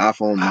or the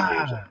iPhone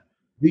 9.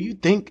 Do you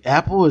think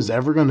Apple is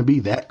ever going to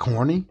be that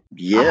corny?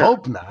 Yeah, I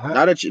hope not.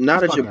 Not that you.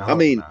 I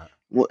mean,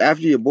 well,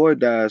 after your boy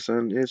died,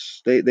 son,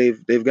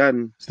 they've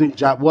gotten Steve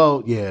Jobs.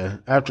 Well, yeah.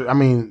 After, I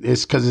mean,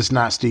 it's because it's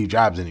not Steve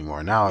Jobs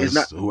anymore. Now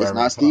it's whoever. It's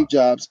not Steve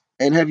Jobs.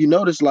 And have you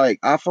noticed, like,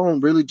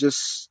 iPhone really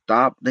just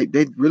stopped?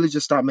 They really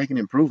just stopped making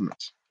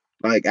improvements.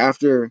 Like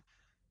after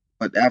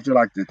like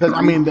the. Because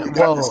I mean,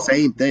 the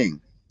same thing.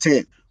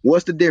 10.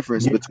 What's the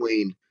difference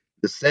between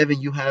the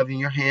 7 you have in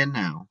your hand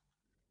now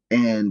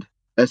and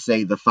let's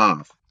say the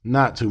 5?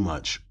 Not too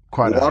much.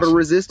 Quite water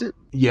resistant.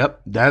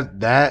 Yep,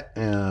 that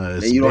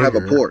and you don't have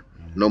a port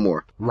no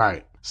more.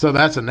 Right. So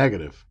that's a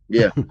negative.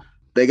 Yeah,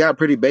 they got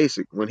pretty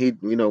basic when he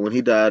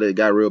died. It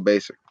got real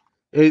basic.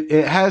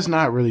 It has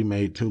not really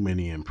made too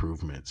many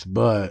improvements,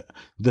 but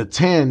the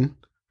 10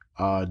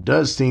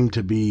 does seem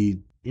to be,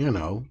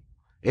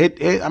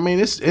 I mean,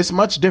 it's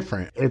much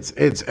different.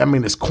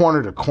 It's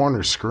corner to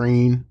corner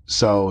screen,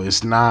 so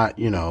it's not,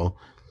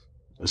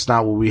 it's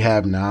not what we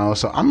have now.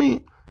 So I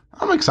mean,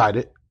 I'm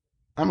excited,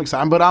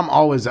 but I'm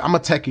a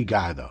techie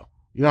guy though.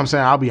 You know what I'm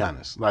saying? I'll be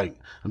honest. Like,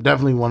 I'm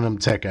definitely one of them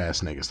tech ass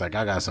niggas. Like,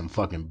 I got some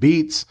fucking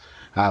Beats.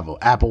 I have an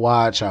Apple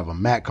Watch. I have a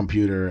Mac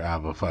computer. I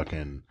have a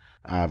fucking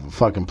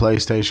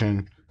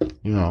PlayStation.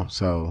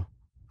 So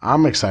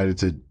I'm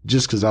excited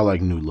just because I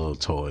like new little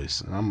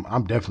toys. And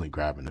I'm definitely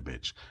grabbing the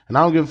bitch. And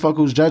I don't give a fuck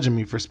who's judging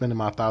me for spending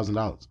my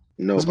 $1,000.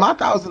 No, it's my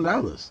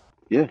 $1,000.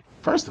 Yeah.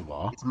 First of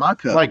all, it's my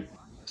cup. Like,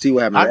 see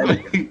what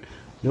happened.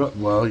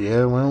 Well,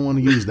 yeah, we don't want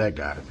to use that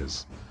guy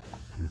because.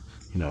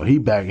 He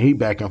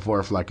back and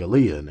forth like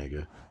Aaliyah,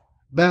 nigga.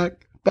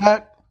 Back,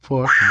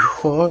 forth.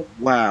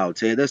 Wow,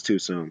 Ted, that's too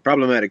soon.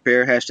 Problematic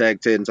pair.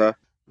 Hashtag Ted and Ty.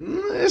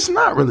 It's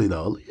not really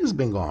though. Aaliyah's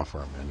been gone for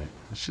a minute.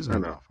 She's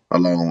been gone a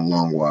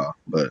long while,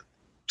 but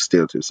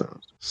still too soon.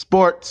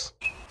 Sports.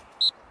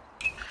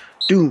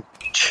 Really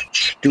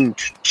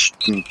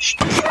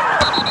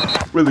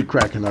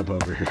cracking up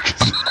over here.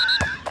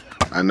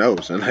 I know,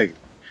 son. Like.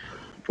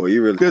 Boy,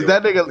 you really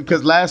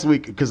because last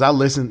week, because I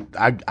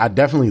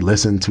definitely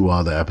listened to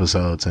all the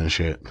episodes and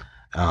shit.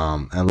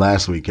 And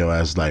last week, I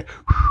was like,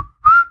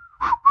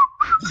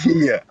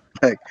 yeah,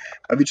 like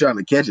I be trying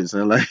to catch it,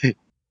 son. Like,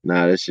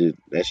 nah, that shit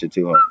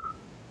too hard.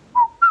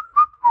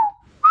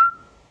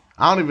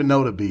 I don't even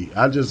know the beat.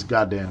 I just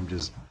goddamn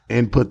just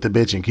input the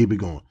bitch and keep it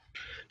going.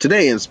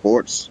 Today in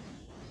sports,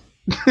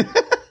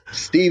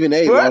 Stephen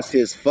A. What? lost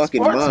his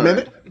fucking Sports mind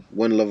Minute?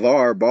 when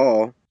LeVar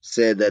Ball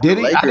said that Did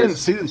the he? Lakers. I didn't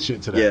see this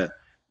shit today. Yeah,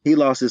 he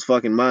lost his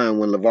fucking mind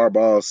when LeVar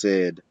Ball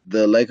said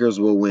the Lakers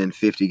will win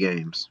 50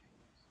 games.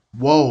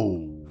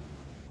 Whoa.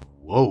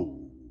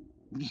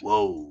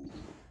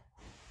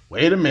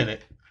 Wait a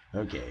minute.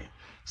 Okay.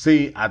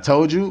 See, I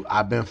told you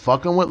I've been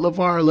fucking with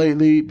LeVar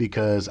lately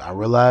because I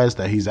realized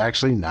that he's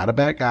actually not a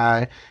bad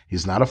guy.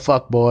 He's not a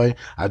fuckboy.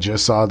 I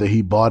just saw that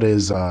he bought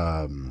his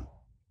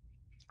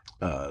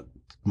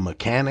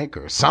mechanic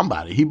or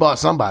somebody. He bought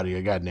somebody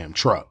a goddamn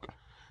truck.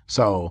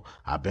 So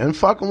I've been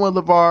fucking with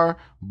LeVar,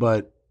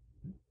 but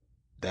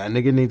that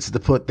nigga needs to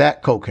put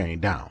that cocaine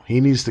down. He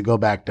needs to go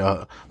back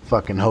to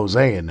fucking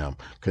Jose and them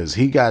because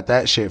he got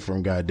that shit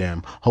from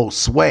goddamn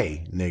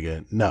Josue,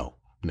 nigga. No,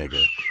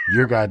 nigga.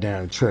 You're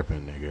goddamn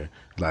tripping, nigga.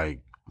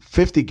 Like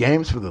 50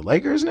 games for the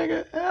Lakers,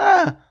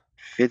 nigga?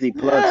 50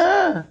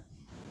 plus.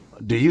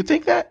 Do you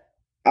think that?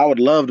 I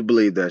would love to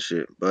believe that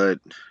shit, but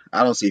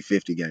I don't see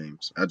 50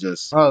 games.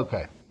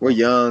 Okay. We're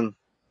young.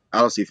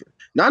 I don't see.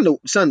 Not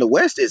in the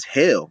West is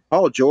hell.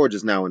 Paul George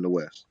is now in the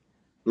West.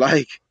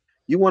 Like,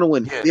 you want to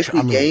win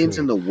 50 games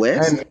in the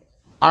West? And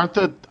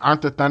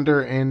aren't the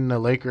Thunder in the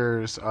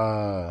Lakers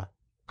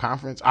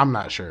conference? I'm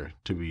not sure,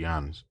 to be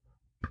honest.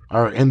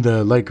 Or in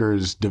the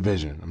Lakers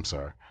division, I'm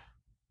sorry.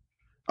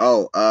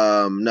 Oh,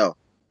 no.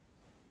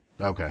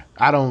 Okay.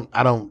 I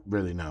don't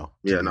really know.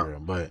 Yeah, no. Real,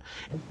 but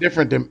it's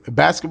different than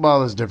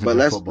basketball is different But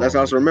than football. let's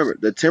also remember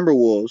the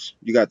Timberwolves.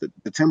 You got the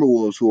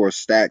Timberwolves who are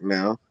stacked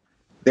now.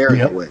 They're in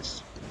the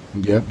West.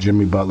 Yep,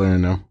 Jimmy Butler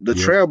and them. The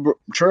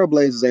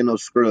Trailblazers ain't no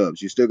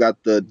scrubs. You still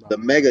got the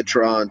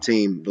Megatron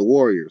team, the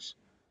Warriors.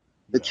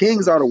 The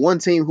Kings are the one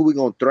team who we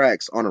gonna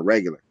thrax on a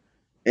regular,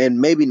 and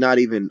maybe not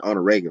even on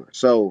a regular.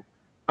 So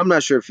I'm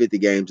not sure 50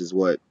 games is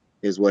what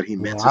he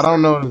meant. Well, I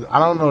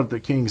don't know if the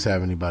Kings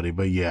have anybody,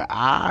 but yeah,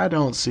 I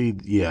don't see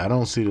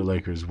the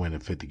Lakers winning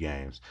 50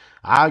 games.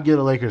 I'll give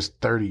the Lakers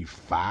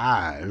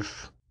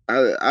 35.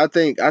 I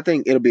think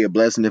it'll be a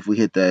blessing if we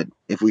hit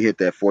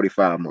that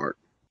 45 mark.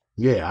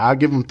 Yeah, I'll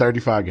give them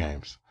 35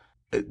 games.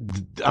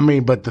 I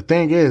mean, but the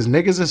thing is,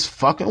 niggas is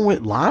fucking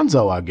with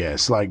Lonzo, I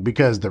guess. Like,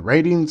 because the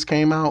ratings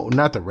came out,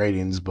 not the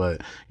ratings,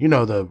 but,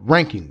 the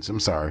rankings, I'm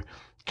sorry,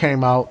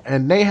 came out,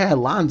 and they had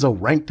Lonzo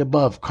ranked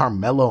above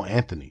Carmelo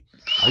Anthony.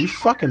 Are you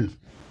fucking...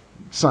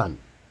 Son,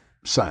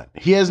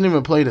 he hasn't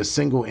even played a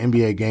single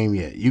NBA game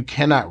yet. You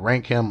cannot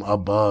rank him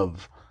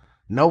above...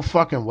 No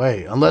fucking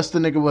way. Unless the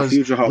nigga was...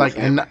 like,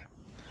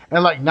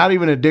 and like, not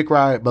even a dick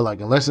ride, but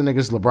like, unless the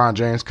nigga's LeBron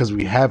James, because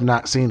we have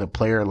not seen a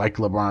player like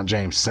LeBron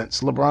James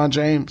since LeBron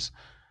James,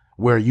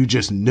 where you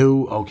just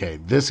knew, okay,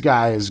 this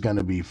guy is going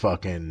to be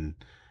fucking,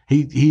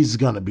 he's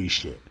going to be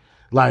shit.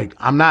 Like,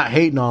 I'm not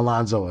hating on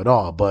Lonzo at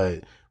all,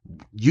 but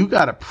you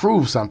got to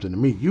prove something to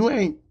me. You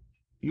ain't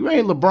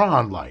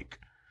LeBron like.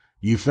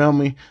 You feel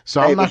me?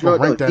 So I'm not going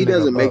to rank that nigga. He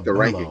doesn't make the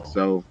ranking,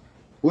 so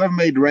whoever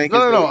made the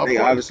rankings, they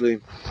honestly...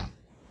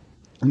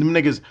 Them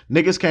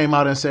niggas came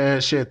out and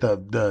said shit.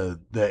 The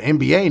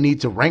NBA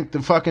need to rank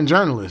the fucking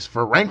journalists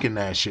for ranking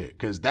that shit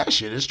because that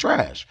shit is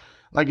trash.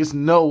 Like, it's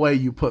no way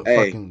you put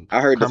fucking. I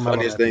heard Carmelo the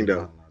funniest thing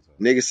though.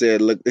 Nigga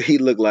said, "Look, he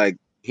looked like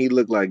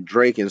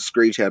Drake and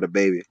Screech had a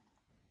baby."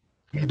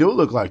 He do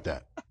look like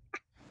that.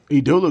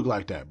 He do look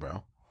like that,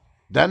 bro.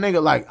 That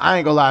nigga, like, I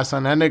ain't gonna lie,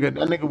 son. That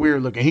nigga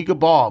weird looking. He could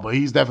ball, but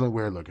he's definitely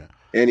weird looking.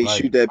 And he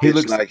shoot that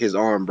bitch like his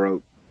arm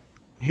broke.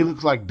 He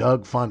looks like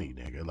Doug Funny,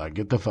 nigga. Like,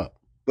 get the fuck.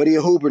 But he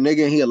a hooper,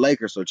 nigga, and he a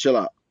Laker, so chill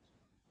out.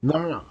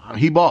 No.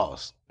 He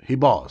balls. He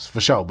balls,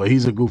 for sure. But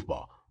he's a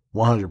goofball.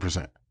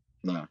 100%.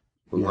 Nah.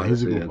 Yeah,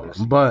 he's a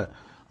goofball. But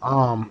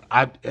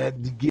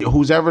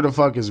who's ever the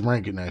fuck is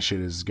ranking that shit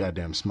is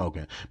goddamn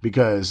smoking.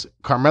 Because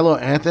Carmelo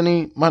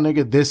Anthony, my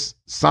nigga, this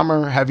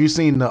summer, have you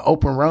seen the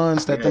open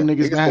runs that them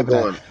niggas have?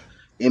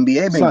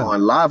 NBA been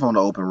going live on the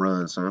open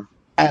runs, son.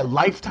 At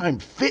Lifetime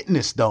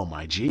Fitness, though,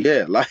 my G.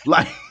 Yeah,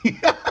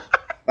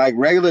 like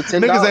regular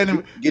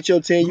 $10. Get your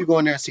 10, you go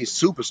in there and see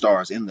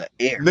superstars in the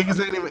air.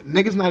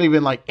 Niggas not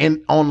even like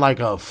on like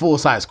a full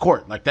size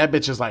court. Like, that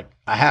bitch is like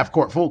a half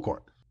court, full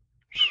court.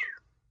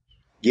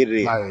 Get it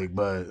in. Like,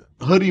 but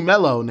Hoodie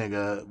Mello,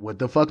 nigga, with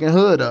the fucking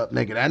hood up,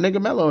 nigga. That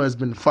nigga Mello has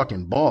been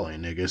fucking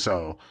balling, nigga.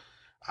 So,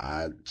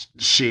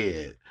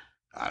 shit.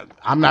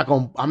 I'm not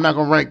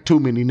gonna rank too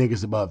many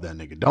niggas above that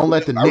nigga. Don't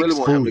let the Knicks really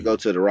want him to go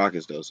to the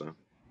Rockets though, son.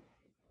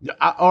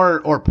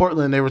 Or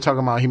Portland. They were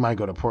talking about he might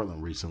go to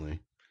Portland recently.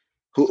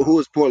 Who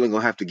is Portland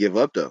gonna have to give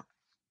up though?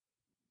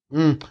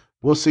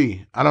 We'll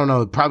see. I don't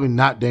know. Probably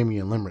not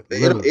Damian Lillard.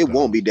 It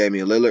won't be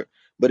Damian Lillard,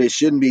 but it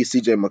shouldn't be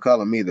CJ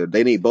McCollum either.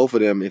 They need both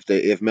of them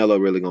if Melo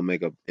really gonna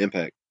make an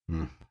impact.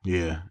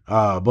 Yeah.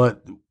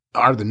 But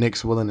are the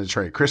Knicks willing to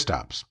trade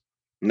Kristaps?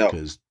 No,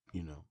 because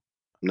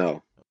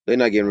no, they're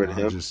not getting rid of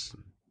him.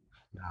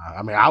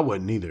 I mean, I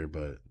wouldn't either,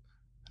 but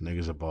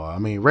niggas a ball. I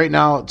mean, right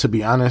now, to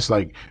be honest,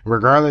 like,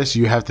 regardless,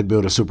 you have to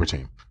build a super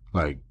team.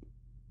 Like,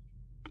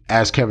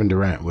 ask Kevin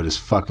Durant with his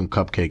fucking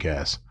cupcake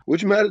ass.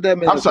 What you mad at that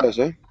man?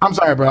 I'm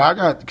sorry, bro. I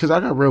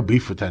got real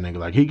beef with that nigga.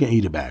 Like, he can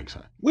eat a bag,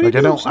 son. What did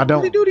he do? What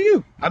did he do to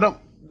you?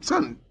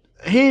 Son,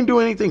 he ain't do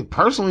anything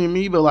personally to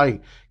me, but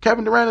like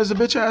Kevin Durant is a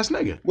bitch ass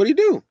nigga. What'd he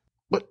do?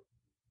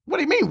 What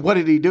do you mean? What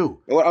did he do?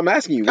 Well, I'm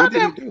asking you, what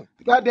did he do?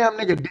 The goddamn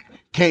nigga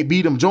can't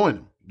beat him, join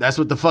him. That's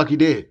what the fuck he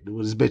did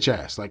with his bitch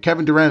ass. Like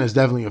Kevin Durant is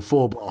definitely a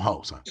full blown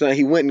hoe, son. So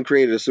he went and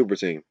created a super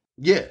team.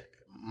 Yeah,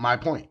 my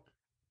point.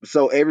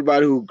 So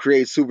everybody who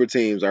creates super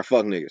teams are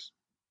fuck niggas.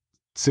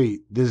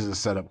 See, this is a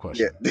setup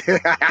question. Yeah.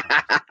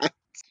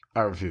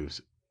 I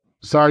refuse.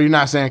 So are you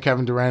not saying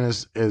Kevin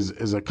Durant is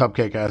a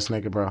cupcake ass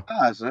nigga, bro?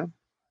 Son.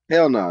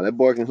 Hell no, that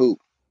boy can hoop.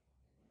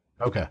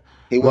 Okay.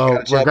 He went and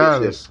got a championship.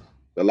 Regardless.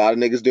 A lot of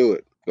niggas do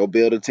it. Go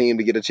build a team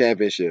to get a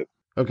championship.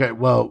 Okay,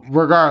 well,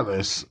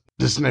 regardless,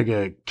 this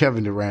nigga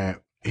Kevin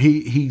Durant,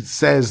 he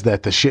says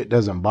that the shit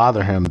doesn't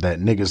bother him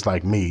that niggas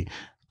like me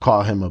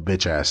call him a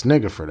bitch ass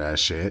nigga for that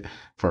shit,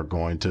 for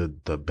going to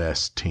the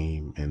best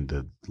team in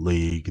the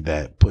league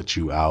that put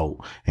you out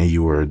and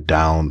you were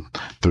down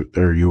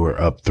or you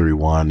were up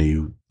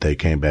 3-1 they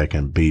came back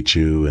and beat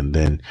you, and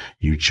then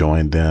you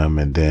joined them,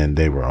 and then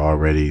they were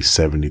already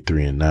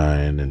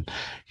 73-9, and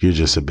you're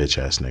just a bitch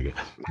ass nigga.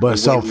 But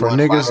so for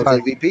niggas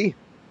like MVP.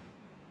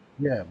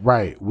 Yeah,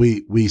 right.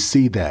 We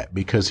see that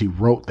because he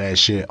wrote that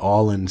shit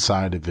all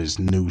inside of his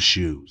new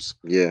shoes.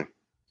 Yeah.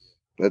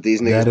 Let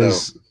these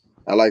niggas know.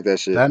 I like that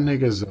shit. That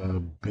nigga's a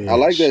bitch. I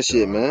like that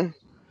shit, man.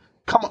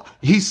 Come on.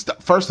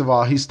 First of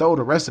all, he stole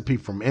the recipe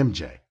from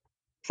MJ.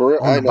 For real?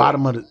 On the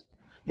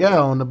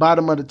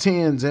bottom of the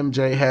tens,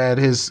 MJ had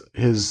his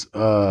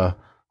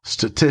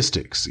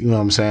statistics. You know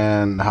what I'm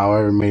saying?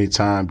 However many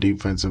time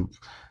defensive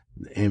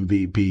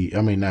MVP.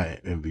 I mean, not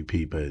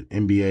MVP, but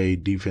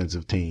NBA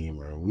defensive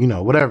team, or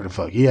whatever the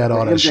fuck. He had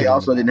all that shit. MJ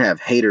also didn't have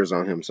haters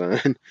on him,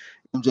 son.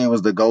 MJ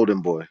was the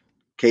golden boy.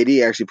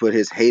 KD actually put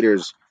his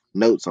haters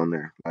notes on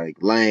there, like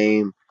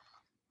lame,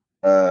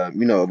 a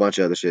bunch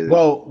of other shit.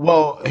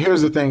 Well,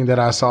 here's the thing that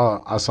I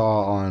saw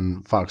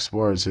on Fox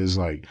Sports is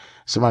like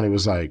somebody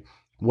was like,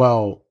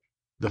 well,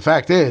 the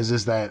fact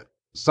is that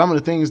some of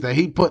the things that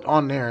he put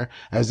on there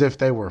as if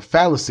they were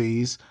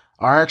fallacies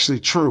are actually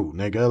true,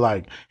 nigga.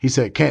 Like he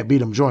said, can't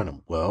beat him, join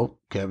him. Well,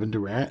 Kevin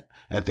Durant,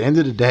 at the end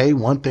of the day,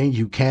 one thing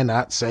you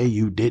cannot say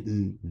you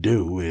didn't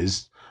do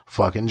is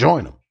fucking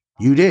join him.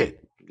 You did.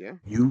 Yeah.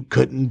 You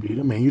couldn't beat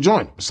him and you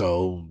joined him.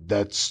 So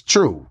that's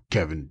true,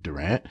 Kevin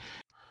Durant.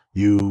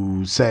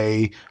 You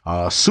say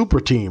super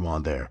team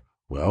on there.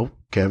 Well,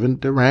 Kevin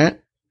Durant,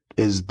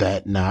 is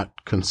that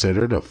not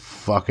considered a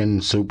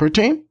fucking super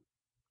team?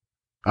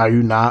 Are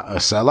you not a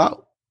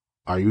sellout?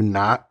 Are you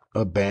not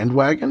a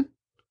bandwagon?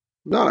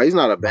 No, he's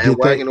not a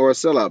bandwagon or a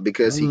sellout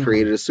because he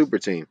created a super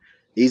team.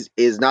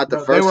 Is not the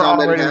first time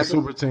that it happened.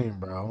 Super team,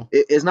 bro.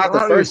 It's not the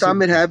first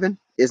time it happened.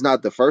 It's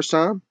not the first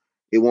time.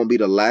 It won't be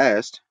the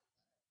last.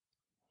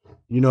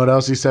 You know what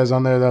else he says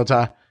on there though,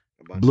 Ty?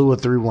 Blew a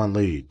 3-1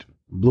 lead.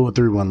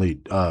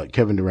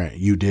 Kevin Durant,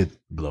 you did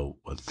blow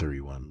a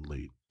 3-1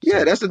 lead.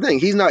 Yeah, that's the thing.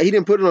 He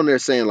didn't put it on there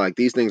saying like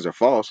these things are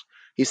false.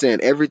 He's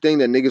saying everything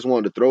that niggas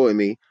wanted to throw at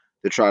me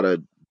to try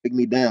to pick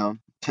me down.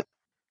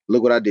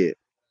 Look what I did.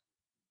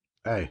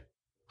 Hey,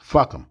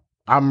 fuck him.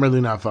 I'm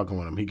really not fucking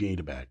with him. He can eat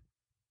it back.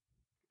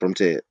 From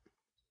Ted.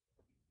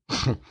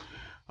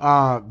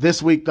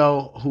 This week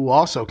though, who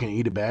also can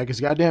eat it back is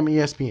goddamn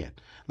ESPN.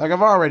 Like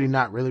I've already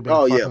not really been.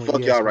 Oh yeah,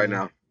 fuck y'all right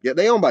now. Yeah,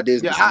 they owned by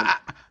Disney. Yeah,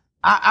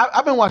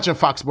 I've been watching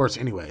Fox Sports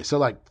anyway, so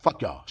like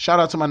fuck y'all. Shout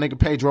out to my nigga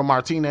Pedro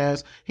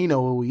Martinez. He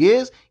know who he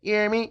is. You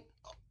hear me?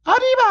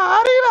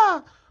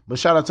 Arriba. But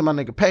shout out to my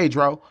nigga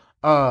Pedro.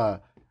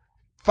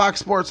 Fox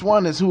Sports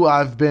 1 is who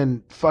I've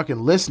been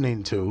fucking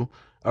listening to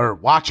or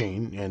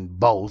watching, and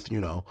both,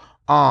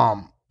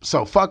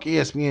 So fuck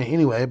ESPN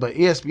anyway, but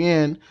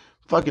ESPN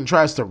fucking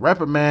tries to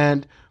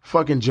reprimand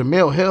fucking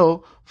Jamil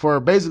Hill for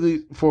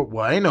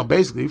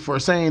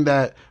saying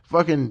that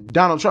fucking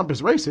Donald Trump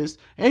is racist,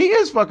 and he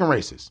is fucking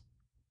racist.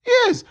 He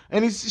is.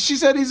 And she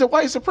said he's a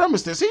white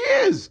supremacist.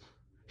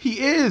 He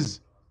is.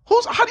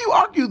 How do you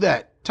argue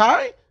that,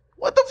 Ty?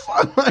 What the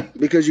fuck? Like,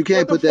 because you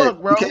can't put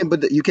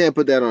that. You can't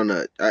put that on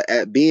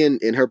at being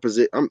in her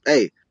position.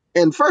 Hey,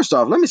 and first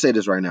off, let me say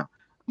this right now.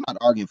 I'm not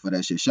arguing for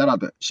that shit. Shout out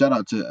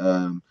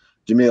to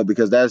Jamil,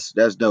 because that's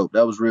dope.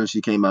 That was real.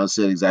 She came out and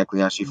said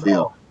exactly how she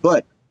feel.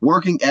 But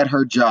working at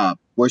her job,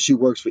 where she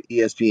works for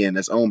ESPN,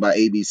 that's owned by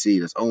ABC,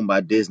 that's owned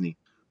by Disney,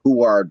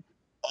 who are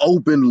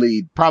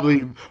openly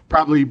probably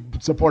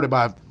supported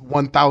by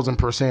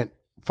 1,000%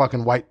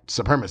 fucking white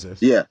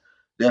supremacists. Yeah,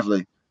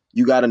 definitely.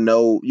 You gotta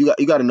know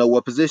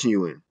what position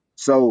you in.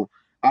 So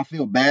I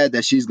feel bad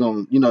that she's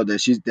going,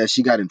 that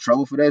she got in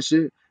trouble for that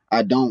shit.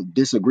 I don't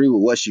disagree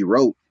with what she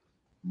wrote,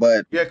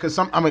 but yeah, because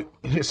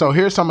so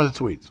here's some of the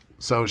tweets.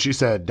 So she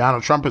said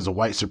Donald Trump is a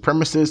white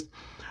supremacist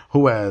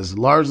who has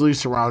largely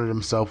surrounded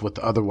himself with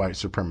other white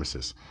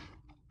supremacists.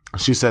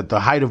 She said the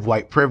height of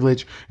white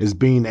privilege is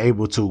being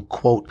able to,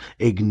 quote,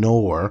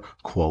 ignore,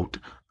 quote,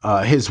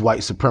 his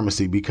white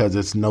supremacy because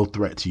it's no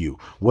threat to you.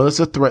 Well, it's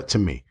a threat to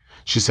me.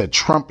 She said,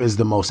 Trump is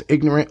the most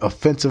ignorant,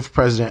 offensive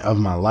president of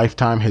my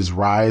lifetime. His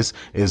rise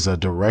is a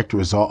direct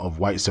result of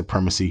white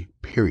supremacy,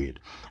 period.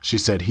 She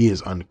said, he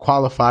is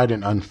unqualified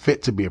and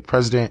unfit to be a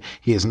president.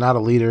 He is not a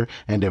leader.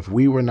 And if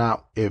he were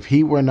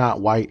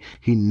not white,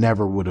 he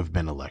never would have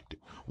been elected.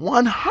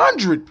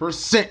 100%,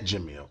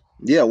 Jamil.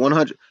 Yeah,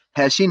 100.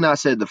 Had she not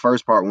said the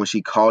first part when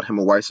she called him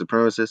a white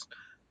supremacist,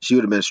 she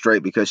would have been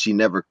straight because she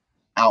never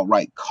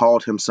outright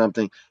called him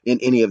something in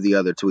any of the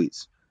other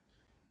tweets.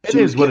 It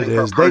is what it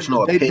is.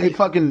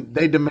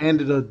 They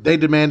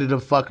demanded a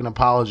fucking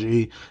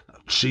apology.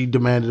 They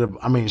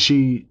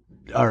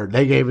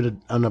gave it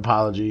an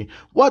apology.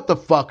 What the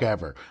fuck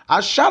ever.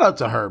 I shout out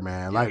to her,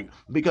 man. Like,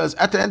 because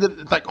at the end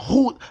of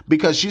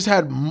because she's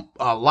had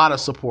a lot of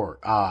support.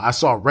 I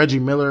saw Reggie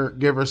Miller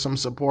give her some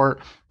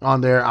support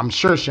on there. I'm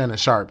sure Shannon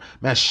Sharpe,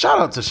 man, shout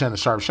out to Shannon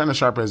Sharpe. Shannon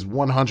Sharpe has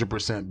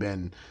 100%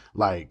 been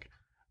like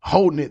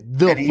holding it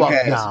the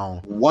fuck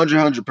down.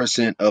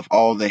 100% of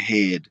all the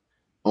head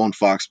on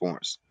Fox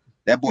Sports.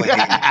 That boy,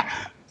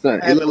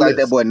 son, it looked like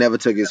that boy never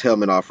took his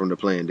helmet off from the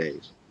playing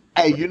days.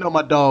 Hey, you know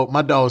my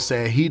dog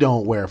said he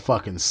don't wear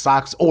fucking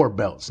socks or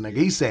belts, nigga.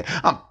 He said,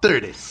 I'm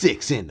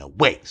 36 in the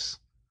waist.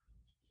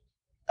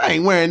 I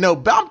ain't wearing no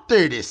belt. I'm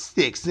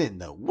 36 in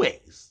the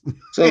waist.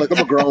 So like, I'm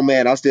a grown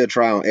man. I still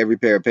try on every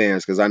pair of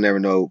pants because I never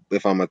know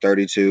if I'm a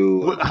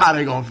 32. How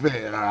they gonna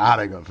fit?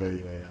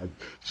 Yeah.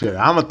 Shit,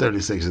 I'm a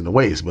 36 in the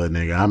waist, but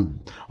nigga, I'm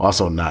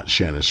also not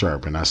Shannon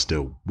Sharpe, and I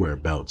still wear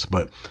belts.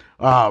 But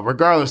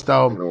regardless,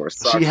 though,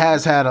 she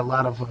has had a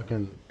lot of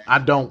fucking. I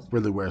don't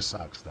really wear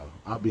socks though.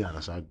 I'll be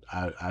honest. I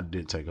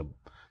did take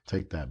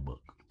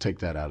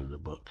that out of the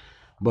book,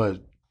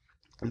 but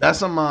that's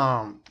some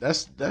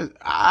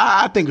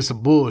I think it's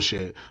some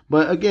bullshit.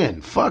 But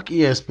again, fuck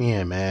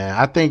ESPN, man.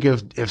 I think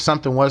if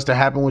something was to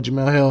happen with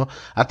Jemele Hill,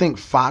 I think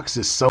Fox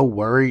is so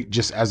worried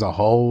just as a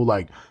whole,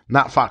 like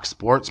not Fox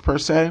Sports per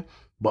se,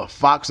 but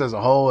Fox as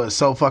a whole is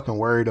so fucking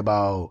worried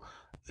about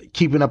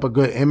keeping up a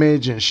good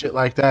image and shit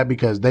like that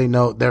because they're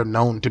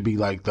known to be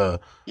like the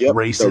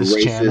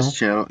racist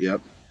channel.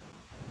 Yep.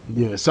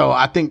 Yeah, so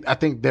I think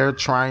they're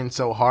trying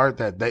so hard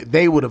that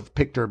they would have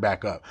picked her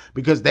back up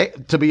because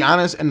to be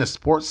honest, in the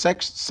sports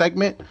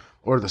segment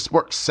or the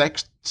sports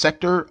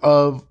sector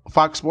of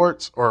Fox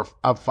Sports or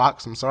of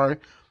Fox, I'm sorry.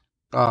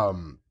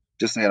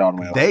 Just say it all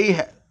the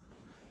way.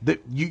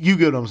 You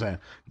get what I'm saying?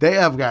 They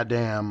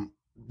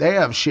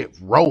have shit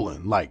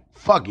rolling. Like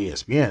fuck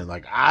ESPN.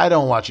 Like I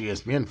don't watch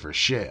ESPN for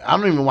shit. I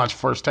don't even watch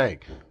First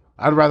Take.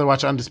 I'd rather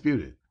watch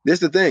Undisputed. This is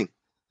the thing.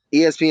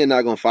 ESPN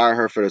not gonna fire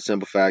her for the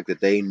simple fact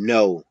that they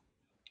know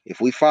if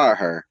we fire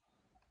her,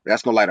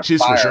 that's gonna light a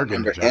fire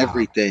under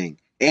everything.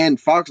 And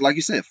Fox, like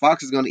you said,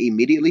 Fox is gonna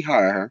immediately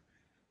hire her,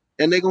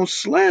 and they're gonna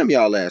slam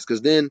y'all ass.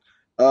 Because then,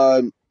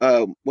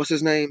 what's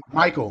his name?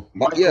 Michael.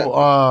 He's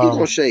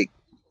gonna shake.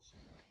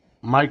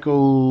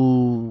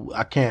 Michael,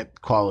 I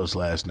can't call his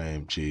last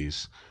name,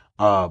 jeez.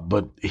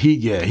 But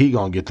he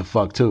gonna get the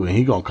fuck too, and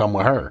he gonna come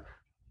with her.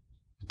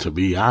 To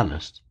be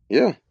honest.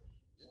 Yeah.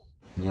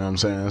 You know what I'm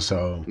saying?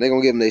 So they're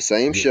gonna give him the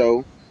same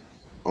show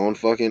on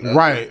fucking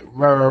right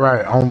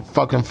on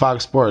fucking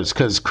Fox Sports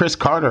because Chris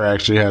Carter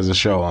actually has a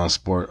show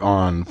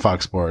on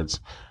Fox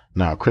Sports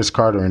now. Chris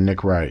Carter and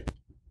Nick Wright.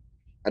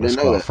 I didn't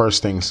know that.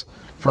 First things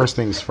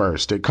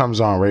first. It comes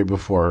on right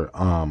before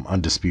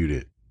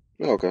Undisputed.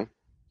 Okay.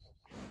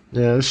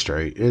 Yeah, it's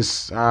straight.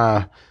 It's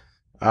let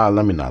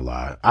me not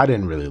lie. I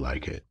didn't really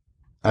like it.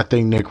 I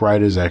think Nick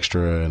Wright is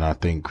extra, and I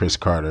think Chris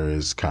Carter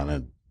is kind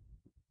of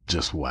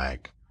just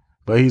whack.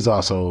 But he's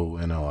also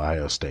an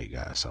Ohio State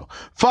guy, so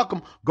fuck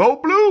him.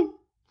 Go Blue.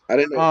 I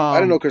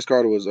didn't know Chris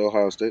Carter was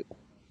Ohio State.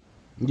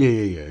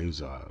 Yeah, he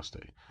was Ohio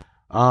State.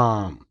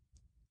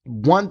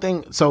 One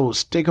thing. So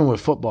sticking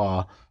with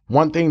football,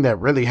 one thing that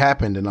really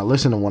happened, and I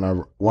listened to one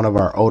of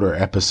our older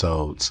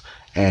episodes,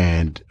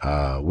 and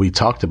we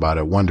talked about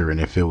it, wondering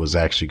if it was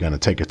actually going to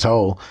take a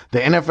toll.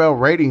 The NFL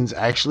ratings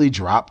actually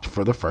dropped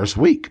for the first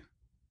week.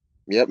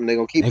 Yep, and they're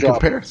gonna keep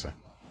dropping.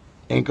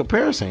 In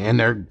comparison, and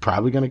they're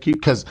probably going to keep,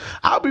 because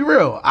I'll be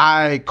real,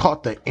 I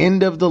caught the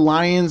end of the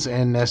Lions,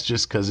 and that's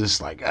just because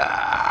it's like,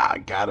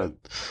 I gotta,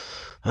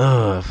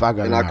 if I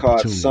got and I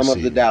caught some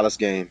of the Dallas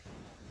game.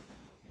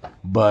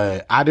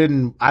 But I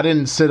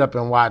didn't sit up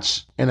and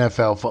watch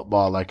NFL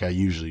football like I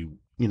usually,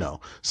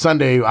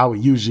 Sunday I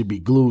would usually be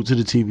glued to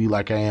the TV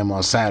like I am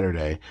on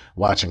Saturday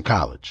watching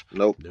college.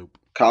 Nope.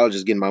 College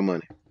is getting my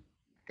money.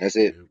 That's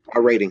it.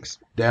 Our ratings.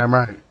 Damn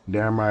right.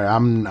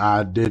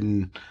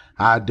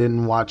 I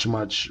didn't watch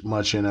much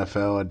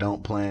NFL. I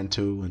don't plan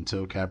to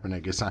until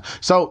Kaepernick gets signed.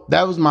 So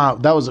that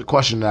was a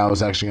question that I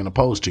was actually going to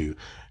pose to you.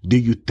 Do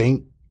you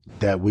think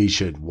that we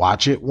should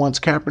watch it once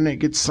Kaepernick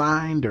gets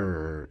signed,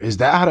 or is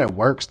that how that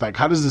works? Like,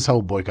 how does this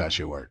whole boycott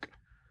shit work?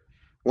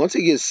 Once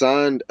he gets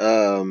signed,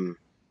 I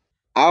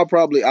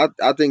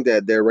think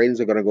that their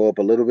ratings are going to go up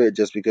a little bit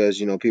just because,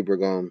 people are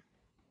going to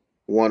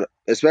want,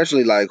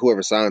 especially like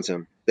whoever signs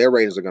him, their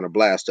ratings are going to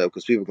blast up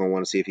because people are going to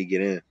want to see if he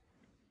get in.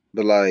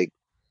 But like,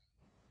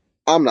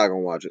 I'm not going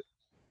to watch it.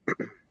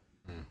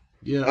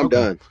 Yeah, I'm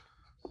done.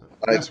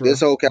 Like That's real. this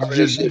whole You Kaepernick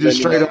just shit let me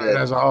straight know on it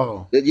as a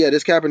whole.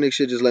 this Kaepernick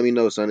shit just let me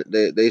know, son.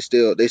 They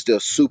still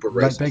super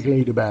Like racist. they can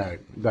eat a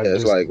bag. Like Yeah,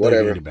 it's this, like they can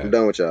whatever. eat a bag. I'm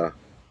done with y'all.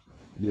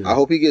 Yeah. I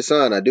hope he gets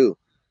signed. I do,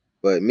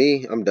 but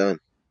me, I'm done.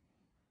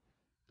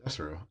 That's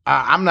real.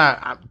 I'm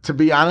not, to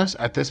be honest,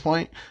 at this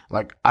point,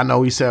 like I know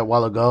we said a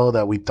while ago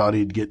that we thought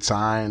he'd get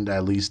signed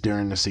at least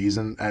during the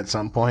season at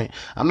some point.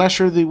 I'm not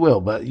sure that he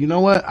will, but you know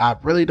what? I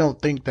really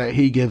don't think that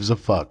he gives a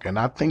fuck, and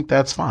I think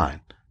that's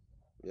fine.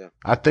 Yeah.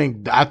 I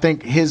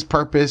think his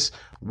purpose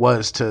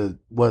was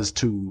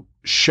to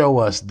show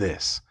us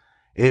this.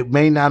 It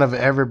may not have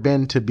ever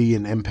been to be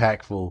an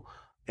impactful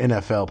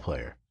NFL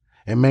player.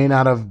 It may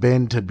not have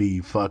been to be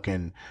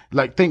fucking,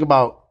 like, think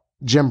about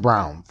Jim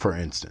Brown, for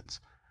instance.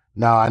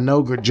 Now, I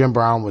know Jim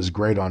Brown was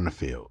great on the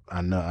field.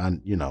 I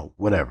know,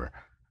 whatever.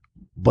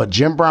 But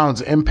Jim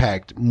Brown's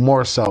impact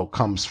more so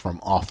comes from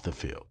off the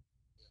field.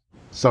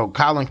 So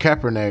Colin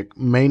Kaepernick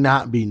may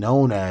not be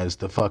known as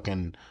the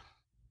fucking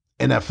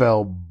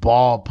NFL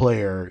ball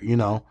player,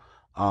 just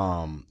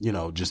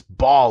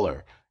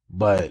baller,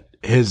 but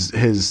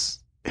his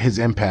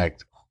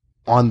impact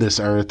on this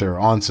earth or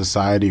on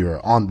society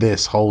or on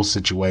this whole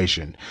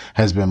situation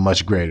has been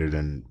much greater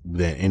than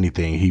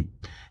anything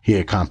he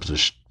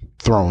accomplished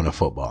throwing a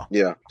football.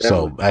 Yeah.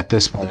 Definitely. So at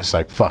this point, it's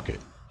like, fuck it.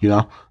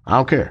 I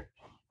don't care.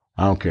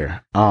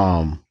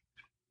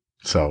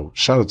 So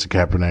shout out to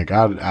Kaepernick.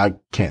 I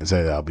can't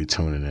say that I'll be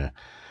tuning in.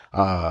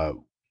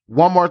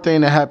 One more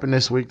thing that happened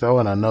this week, though,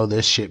 and I know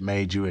this shit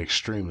made you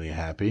extremely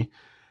happy.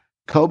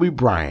 Kobe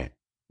Bryant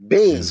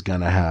is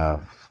going to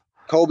have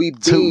Kobe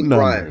two Bean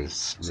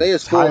numbers Bryant. Say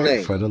his full retired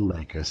name. for the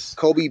Lakers.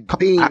 Kobe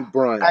Bean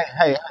Bryant.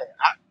 Hey,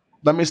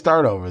 let me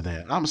start over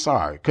then. I'm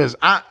sorry, because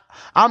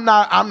I'm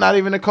not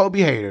even a Kobe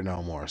hater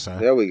no more, son.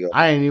 There we go.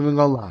 I ain't even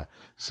gonna lie.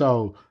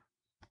 So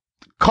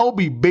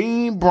Kobe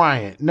Bean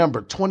Bryant,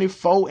 number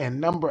 24 and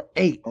number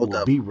 8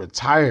 will be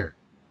retired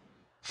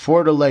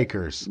for the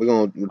Lakers. We're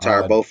gonna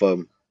retire both of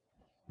them.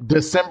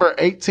 December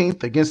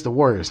 18th against the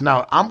Warriors.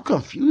 Now, I'm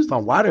confused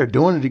on why they're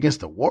doing it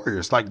against the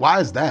Warriors. Like, why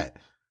is that?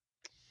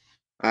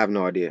 I have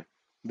no idea.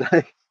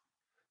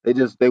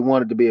 They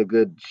wanted to be a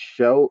good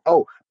show.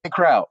 Oh, big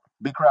crowd.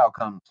 Big crowd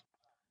comes.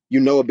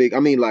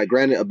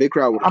 Granted, a big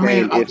crowd would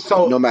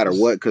come no matter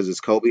what, because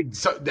it's Kobe.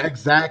 So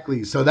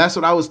exactly. So that's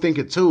what I was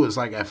thinking too. It's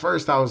like at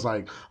first I was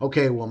like,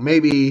 okay, well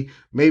maybe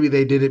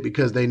they did it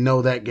because they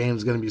know that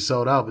game's gonna be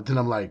sold out. But then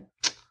I'm like,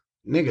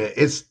 nigga,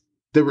 it's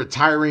the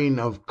retiring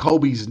of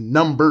Kobe's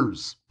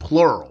numbers,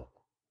 plural,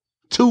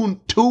 two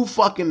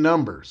fucking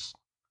numbers,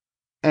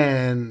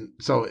 and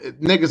so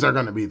niggas are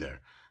gonna be there.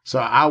 So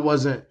I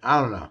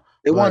don't know.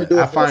 They want to do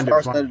a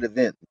star-studded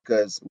event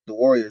because the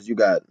Warriors, you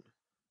got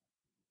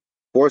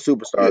 4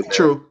 superstars. Yeah,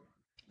 true.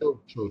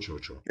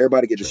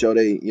 Everybody get to show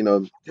they, It'd be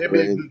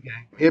a good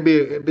game. It'd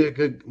be a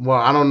good. Well,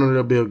 I don't know if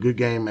it'll be a good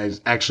game as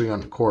actually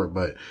on the court,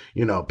 but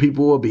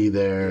people will be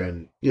there,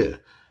 and yeah.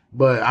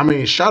 But I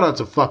mean, shout out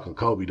to fucking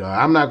Kobe, dog.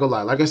 I'm not gonna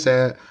lie. Like I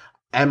said,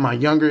 in my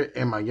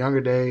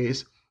younger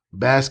days,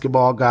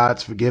 basketball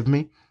gods forgive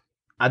me,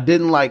 I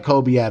didn't like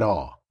Kobe at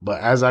all. But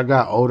as I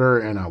got older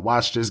and I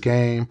watched this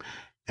game,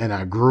 and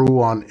I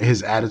grew on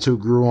his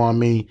attitude, grew on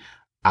me.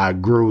 I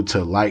grew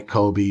to like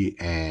Kobe,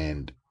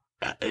 and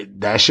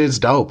that shit's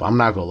dope. I'm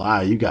not gonna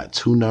lie. You got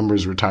 2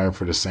 numbers retired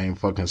for the same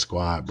fucking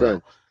squad, bro.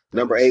 Son,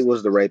 number 8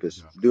 was the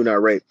rapist. Do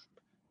not rape.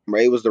 Number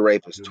 8 was the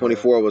rapist.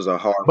 24 was a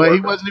hard But worker.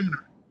 he wasn't even.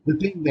 The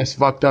thing that's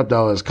fucked up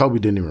though is Kobe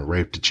didn't even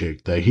rape the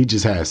chick. Like, he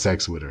just had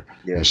sex with her,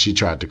 and she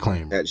tried to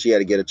claim her. And she had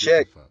to get a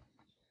check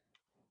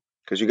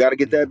because you got to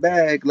get that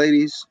bag,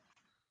 ladies.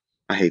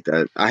 I hate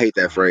that. I hate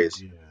that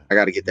phrase. Yeah. I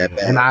got to get that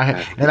bag.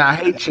 And I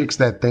hate chicks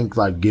that think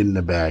like getting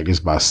the bag is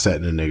by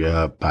setting a nigga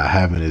up, by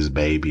having his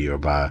baby, or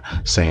by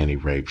saying he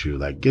raped you.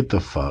 Like, get the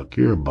fuck,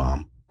 you're a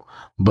bum.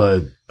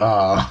 But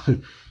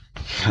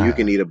you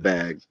can eat a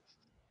bag.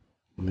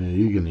 Yeah,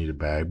 you can eat a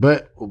bag.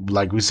 But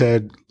like we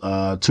said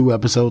 2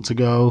 episodes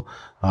ago,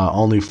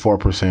 only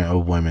 4%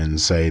 of women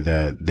say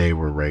that they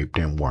were raped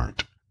and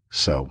weren't.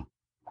 So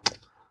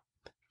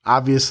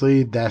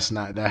obviously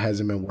that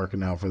hasn't been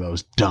working out for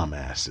those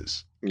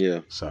dumbasses. Yeah.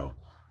 So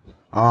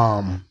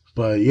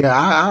but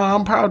yeah,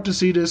 I'm proud to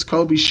see this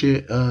Kobe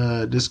shit.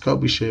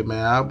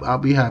 Man. I'll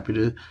be happy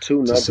to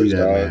see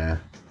that, man.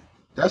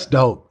 That's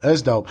dope.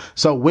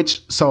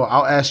 So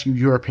I'll ask you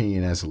your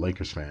opinion as a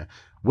Lakers fan.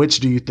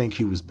 Which do you think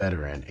he was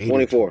better in?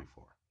 24.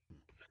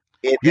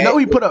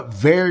 He put up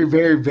very,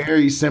 very,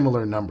 very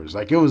similar numbers.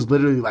 Like, it was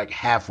literally like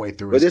halfway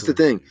through. But this the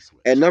thing.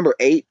 At number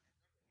 8,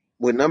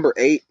 with number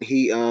 8,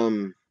 he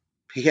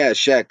had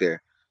Shaq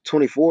there.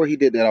 24, he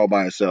did that all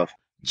by himself.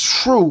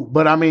 True,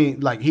 but I mean,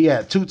 like, he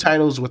had 2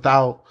 titles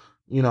without,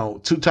 2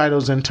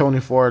 titles in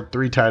 24,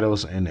 3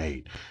 titles in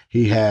 8.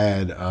 He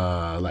had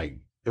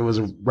it was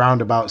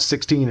around about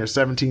 16 or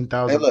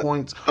 17,000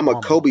 points. I'm a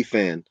Kobe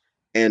fan.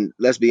 And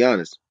let's be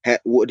honest,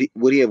 would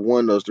he have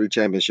won those 3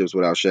 championships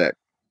without Shaq?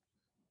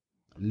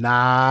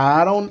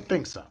 Nah, I don't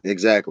think so.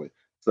 Exactly.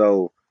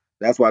 So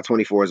that's why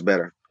 24 is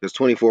better, because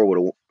 24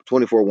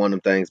 won them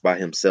things by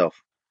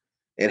himself.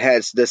 And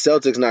had the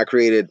Celtics not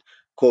created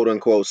quote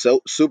unquote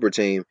super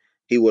team,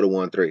 he would have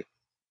won 3.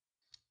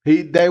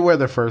 They were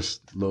the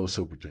first little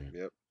super team.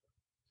 Yep.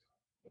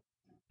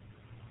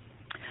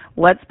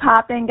 What's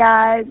poppin',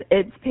 guys?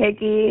 It's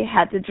Piggy.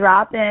 Had to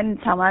drop in,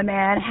 tell my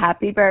man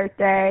happy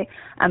birthday.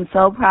 I'm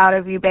so proud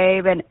of you,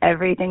 babe, and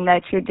everything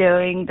that you're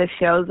doing. The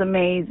show's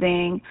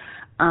amazing.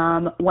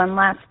 One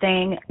last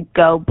thing,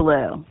 go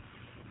blue.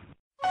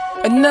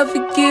 I never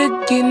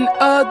get getting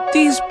all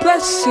these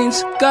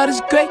blessings. God is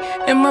great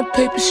and my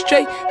paper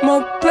straight,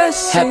 more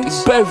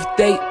blessings. Happy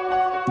birthday,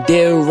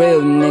 dear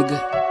real nigga.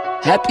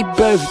 Happy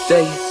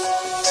birthday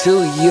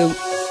to you.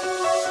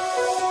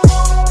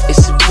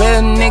 It's a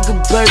real nigga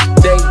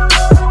birthday.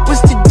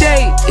 What's the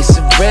day? It's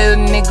a real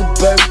nigga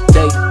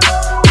birthday.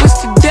 What's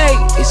the day?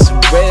 It's a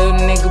real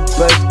nigga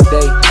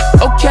birthday.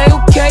 Okay,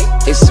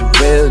 it's a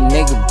real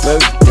nigga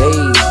birthday.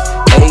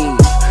 Hey,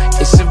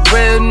 it's a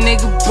real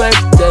nigga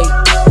birthday.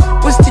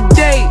 What's the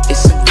day?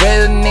 It's a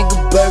real nigga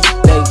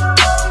birthday.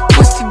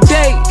 What's the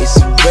day? It's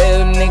a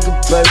real nigga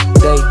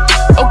birthday.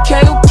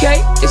 Okay,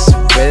 it's a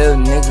real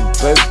nigga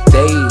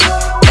birthday.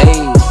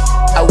 Hey,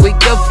 I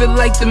wake up feel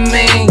like the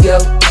man, yo.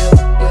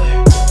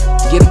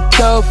 Get a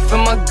call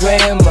from my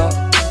grandma.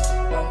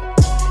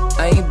 I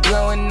ain't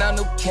blowing out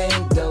no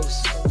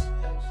candles.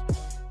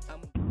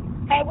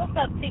 Hey, what's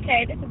up,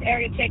 TK? This is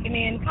Ariel checking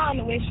in, calling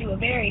to wish you a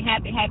very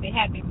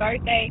happy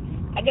birthday.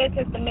 I guess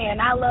it's the man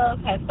I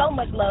love, has so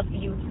much love for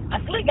you. I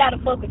still gotta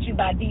fuck with you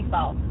by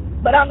default.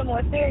 But on a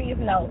more serious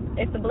note,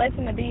 it's a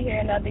blessing to be here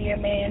another year,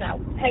 man. I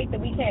hate that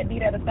we can't be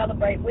there to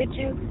celebrate with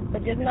you,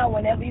 but just know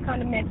whenever you come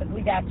to Memphis,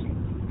 we got you.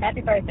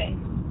 Happy birthday.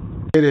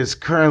 It is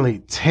currently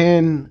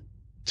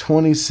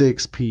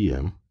 10:26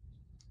 p.m.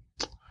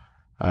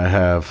 I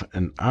have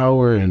an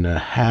hour and a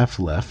half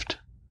left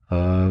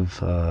of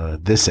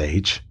this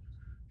age.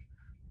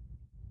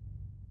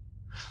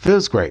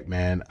 Feels great,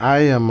 man. I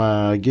am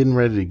getting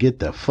ready to get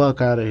the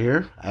fuck out of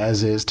here,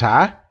 as is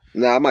Ty.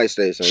 Nah, I might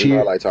stay, son. You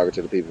know I like talking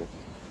to the people.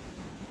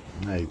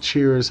 Hey,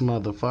 cheers,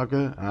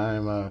 motherfucker.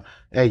 I'm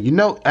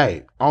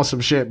hey, on some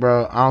shit,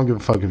 bro. I don't give a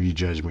fuck if you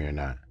judge me or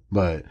not.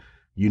 But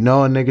you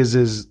know niggas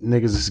is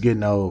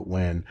getting old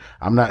when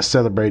I'm not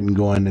celebrating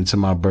going into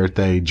my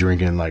birthday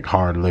drinking like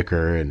hard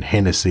liquor and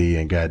Hennessy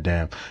and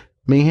goddamn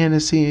me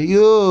Hennessy and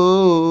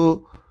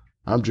you.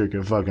 I'm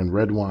drinking fucking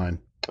red wine.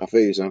 I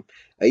feel you, son.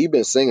 Hey, you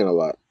been singing a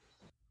lot.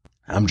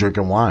 I'm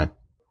drinking wine.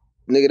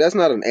 Nigga, that's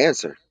not an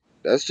answer.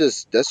 That's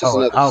just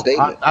another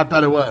statement. I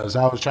thought it was.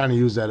 I was trying to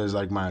use that as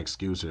like my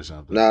excuse or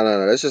something.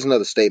 No. That's just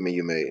another statement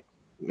you made.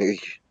 Nigga.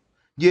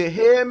 You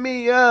hit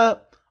me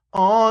up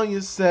on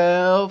your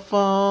cell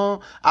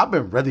phone. I've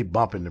been really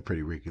bumping the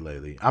Pretty Ricky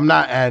lately. I'm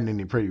not adding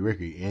any Pretty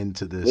Ricky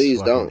into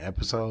this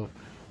episode,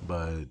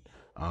 but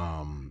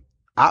I'm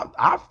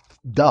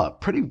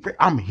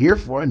here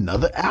for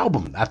another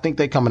album. I think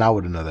they're coming out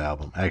with another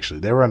album. Actually,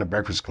 they were on the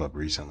Breakfast Club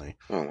recently.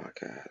 Oh my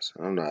gosh,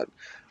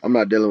 I'm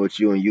not dealing with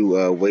you and you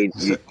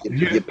waiting.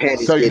 Your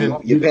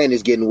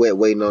panties getting wet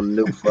waiting on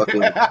the new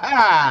fucking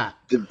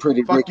the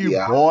Pretty Ricky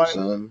album, boy.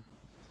 Son.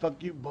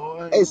 Fuck you,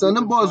 boy. Hey, son,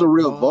 them boys are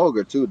real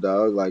vulgar too,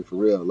 dog. Like for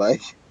real.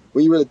 Like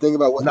when you really think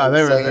about what they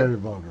were saying, very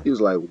vulgar. He was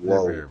like,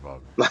 whoa. Very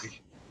vulgar.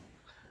 Like,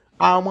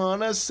 I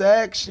wanna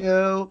sex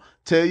you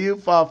till you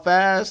fall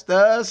fast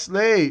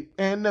asleep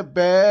in the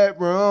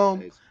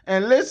bedroom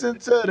and listen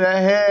to the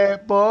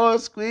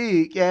headboard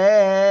squeak,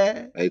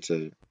 yeah. Hey, tell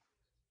you.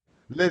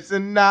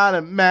 Listen on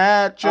a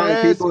mattress. All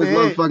right, people, it's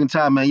motherfucking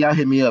time, man. Y'all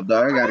hit me up,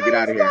 dog. I gotta get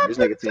out of here. This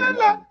nigga Ted.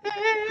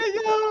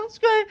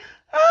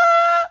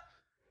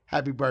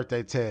 Happy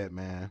birthday, Ted,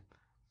 man.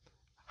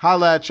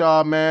 Holla at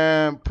y'all,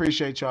 man.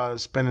 Appreciate y'all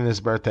spending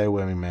this birthday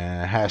with me,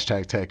 man.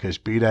 Hashtag Ted Kush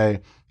B-Day.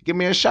 Give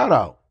me a shout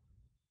out.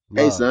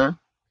 Love. Hey, son.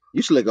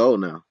 You slick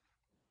old now.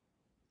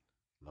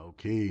 Low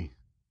key.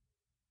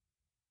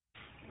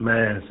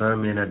 Man,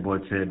 son, me and that boy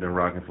Ted been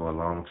rocking for a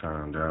long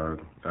time, dog.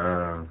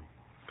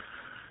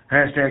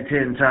 Hashtag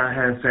Ted and Ty,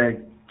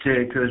 hashtag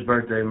Ted Kush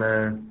birthday,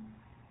 man.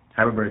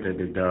 Happy birthday,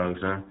 big dog,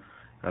 son.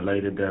 I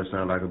laid it down,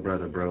 sound like a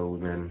brother, bro.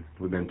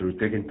 We've been through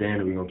thick and thin,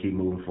 and we're gonna keep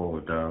moving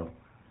forward, dog.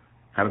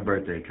 Happy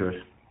birthday, Kush.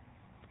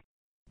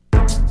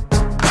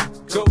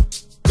 Go,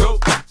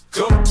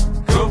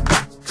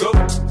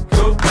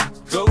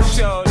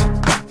 shorty.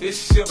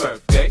 It's your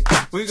birthday.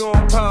 We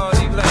gon'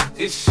 party like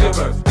it's your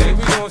birthday.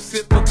 We gon'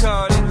 sip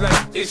Bacardi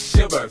like it's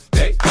your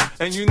birthday.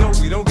 And you know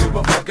we don't give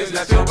a fuck, it's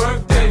not your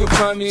birthday. You'll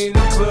find me in the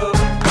club,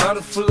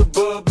 bottle full of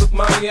bub. Look,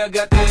 mommy, I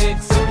got the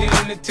X, I'm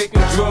getting into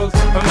taking drugs.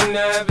 I'm into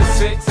having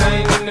sex, I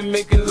ain't into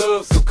making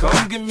love. So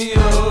come give me a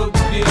hug,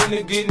 get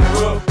into getting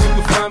rough. You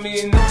can find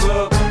me in the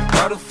club,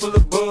 bottle full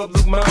of bub.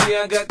 Look, mommy,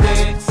 I got the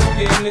X, I'm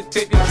getting into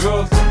taking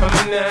drugs.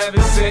 I'm into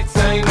having sex,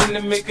 I ain't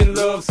into making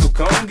love. So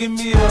come give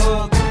me a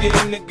hug, get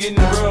into getting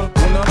rough.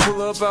 When I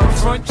pull up out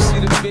front, you see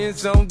the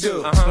Benz on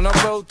dub. When I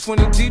roll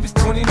 20 deep, it's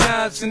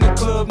 29s in the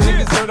club.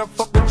 Niggas heard I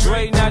fuck with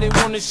Dre, now they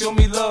wanna show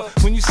me love.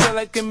 When you sell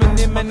like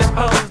Eminem and the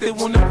hoes, they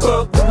wanna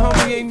fuck. But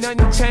homie, ain't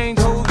nothing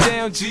changed, hold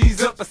down,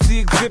 G's up. I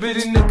see exhibit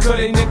in the cut,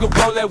 they nigga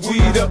roll that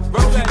weed up.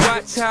 If you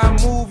watch how I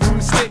move, you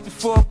mistake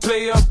before I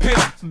play up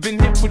here. Been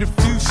hit with a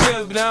few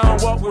shells, but I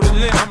don't walk with a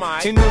limp.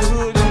 In the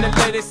hood, in the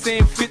yeah, they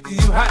saying 50,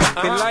 you hot.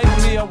 They like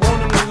me, I want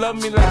them to love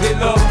me like they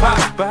love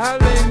pop. But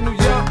holla in New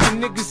York, the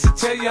niggas should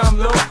tell you I'm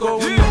loco.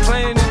 When the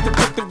plan is to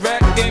put the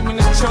rap game in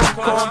the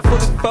choke. I'm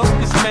fully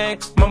focused, man.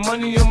 My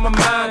money on my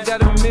mind.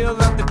 Got a meal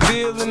out the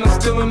deal and I'm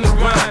still in the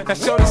grind. Now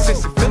shorty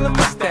says she feeling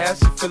my style,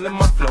 she feeling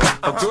my flow.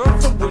 A girl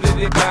from Wooded,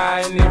 they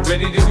buy and they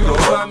ready to go.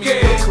 I'm in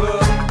the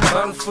club,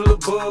 bottle full of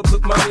bub.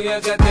 Look, mommy, I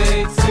got the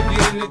AIDS, if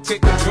you in to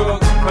take a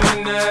drug. I'm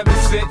in the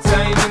having sex,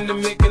 I ain't into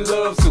making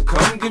love. So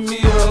come give me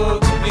a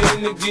hug, if you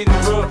in to getting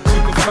rough.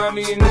 You can find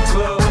me in the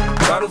club,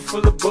 bottle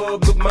full of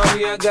bub. Look,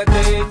 mommy, I got the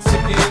AIDS,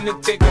 if you in to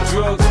taking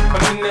drugs.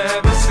 I'm in the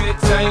having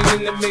sex, I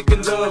ain't into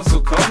making love. So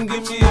come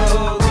give me a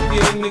hug, if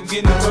you in to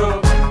getting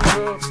rough.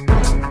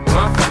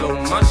 My flow,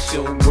 my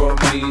show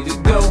brought me to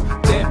go.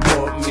 That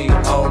brought me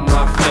all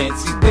my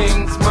fancy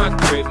things. My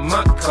crib,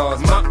 my cars,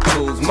 my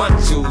clothes, my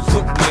jewels.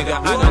 Look, nigga,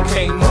 I done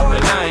came up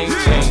and I ain't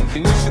changed.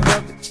 And you should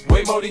love it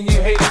way more than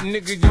you hate it,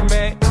 nigga, you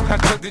mad? I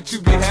thought that you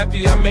be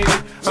happy I made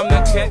it. I'm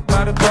that cat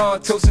by the bar,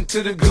 toasting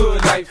to the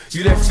good life.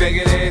 You that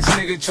faggot ass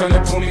nigga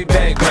tryna pull me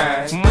back,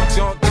 right? My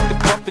junk get the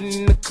bumpin'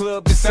 in the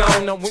club, it's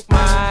on. I'm with my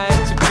eye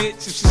at your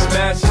bitch, if she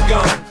smash, she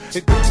gone.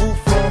 Hit the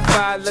roof on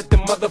fire, let the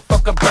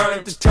motherfucker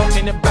burn. The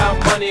talking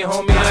about money,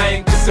 homie, I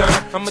ain't concerned.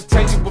 I'ma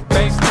tell you what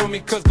banks told me,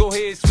 cause go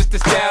ahead, switch the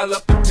style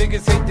up. If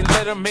niggas hate to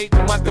let them hate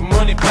them, watch the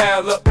money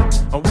pile up.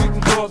 Or we can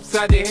go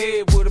upside their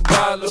head with a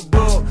bottle of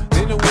bug.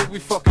 They know where we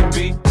fucking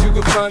be. You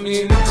can find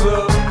me in the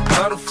club,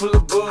 bottle full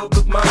of bub.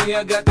 Look, mommy,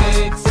 I got the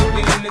X, if you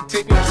into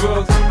taking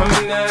drugs.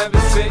 I'm into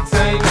having sex,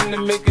 I ain't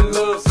into making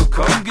love. So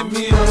come give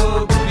me a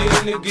hug,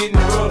 if you into getting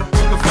rough.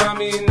 You can find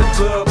me in the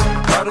club,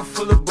 bottle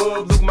full of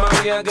bub. Look,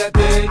 mommy, I got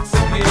the X,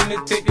 if you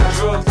into taking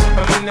drugs.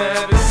 I'm into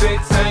having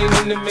sex, I ain't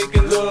into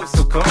making love.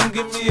 So come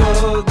give me a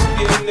hug, if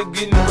you into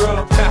getting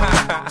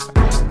rough.